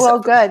to this. Well,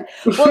 good.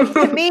 Well,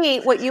 to me,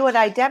 what you and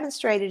I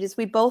demonstrated is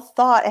we both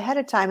thought ahead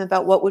of time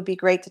about what would be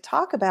great to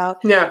talk about.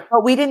 Yeah.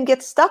 But we didn't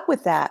get stuck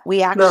with that.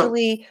 We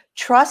actually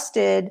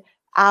trusted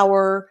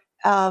our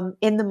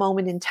in the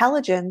moment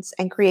intelligence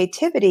and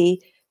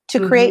creativity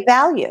to create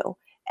value.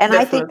 And definitely.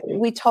 I think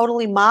we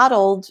totally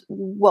modeled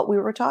what we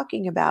were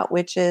talking about,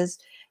 which is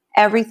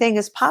everything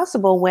is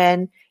possible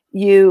when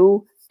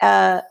you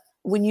realize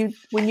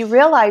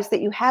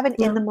that you have an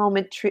in the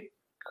moment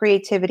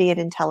creativity and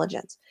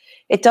intelligence.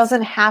 It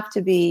doesn't have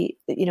to be,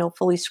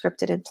 fully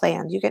scripted and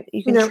planned. You can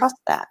trust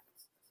that.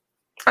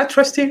 I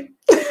trust you.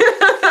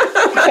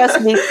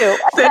 Just me too.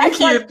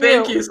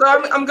 Thank you. So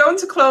I'm going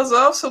to close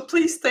off. So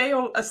please stay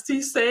on.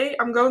 Please stay.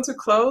 I'm going to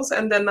close,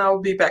 and then I'll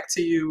be back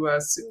to you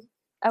soon.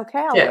 Okay,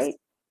 I'll wait.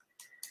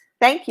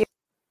 Thank you.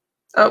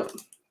 Oh,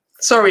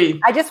 sorry.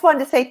 I just wanted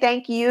to say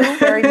thank you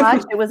very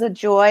much. It was a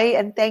joy,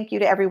 and thank you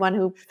to everyone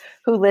who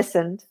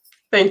listened.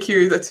 Thank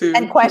you too.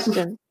 And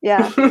questioned.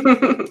 Yeah.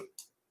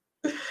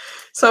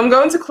 So I'm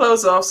going to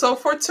close off. So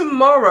for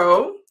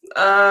tomorrow,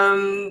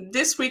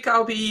 this week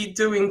I'll be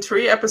doing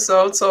 3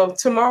 episodes. So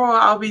tomorrow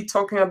I'll be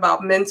talking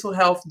about mental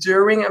health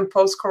during and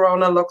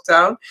post-corona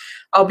lockdown.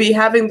 I'll be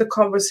having the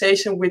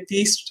conversation with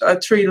these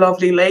 3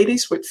 lovely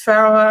ladies, with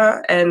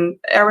Farah and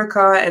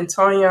Erica and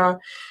Tanya.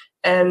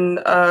 And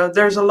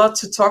there's a lot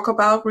to talk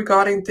about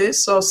regarding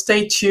this, so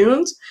stay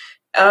tuned.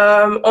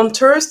 On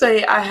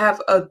Thursday, I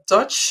have a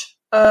Dutch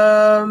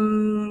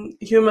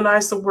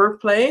Humanize the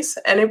Workplace,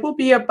 and it will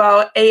be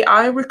about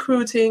AI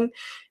recruiting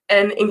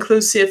and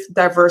inclusive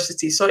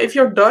diversity. So if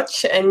you're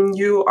Dutch and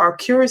you are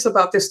curious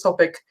about this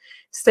topic,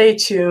 stay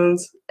tuned,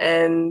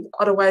 and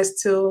otherwise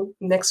till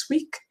next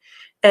week.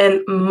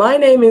 And my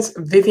name is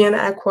Vivian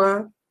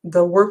Aqua,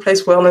 the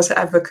Workplace Wellness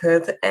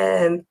Advocate,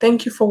 and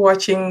thank you for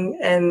watching.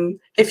 And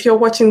if you're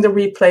watching the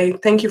replay,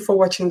 thank you for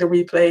watching the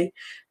replay,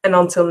 and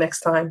until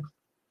next time,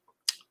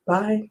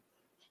 bye.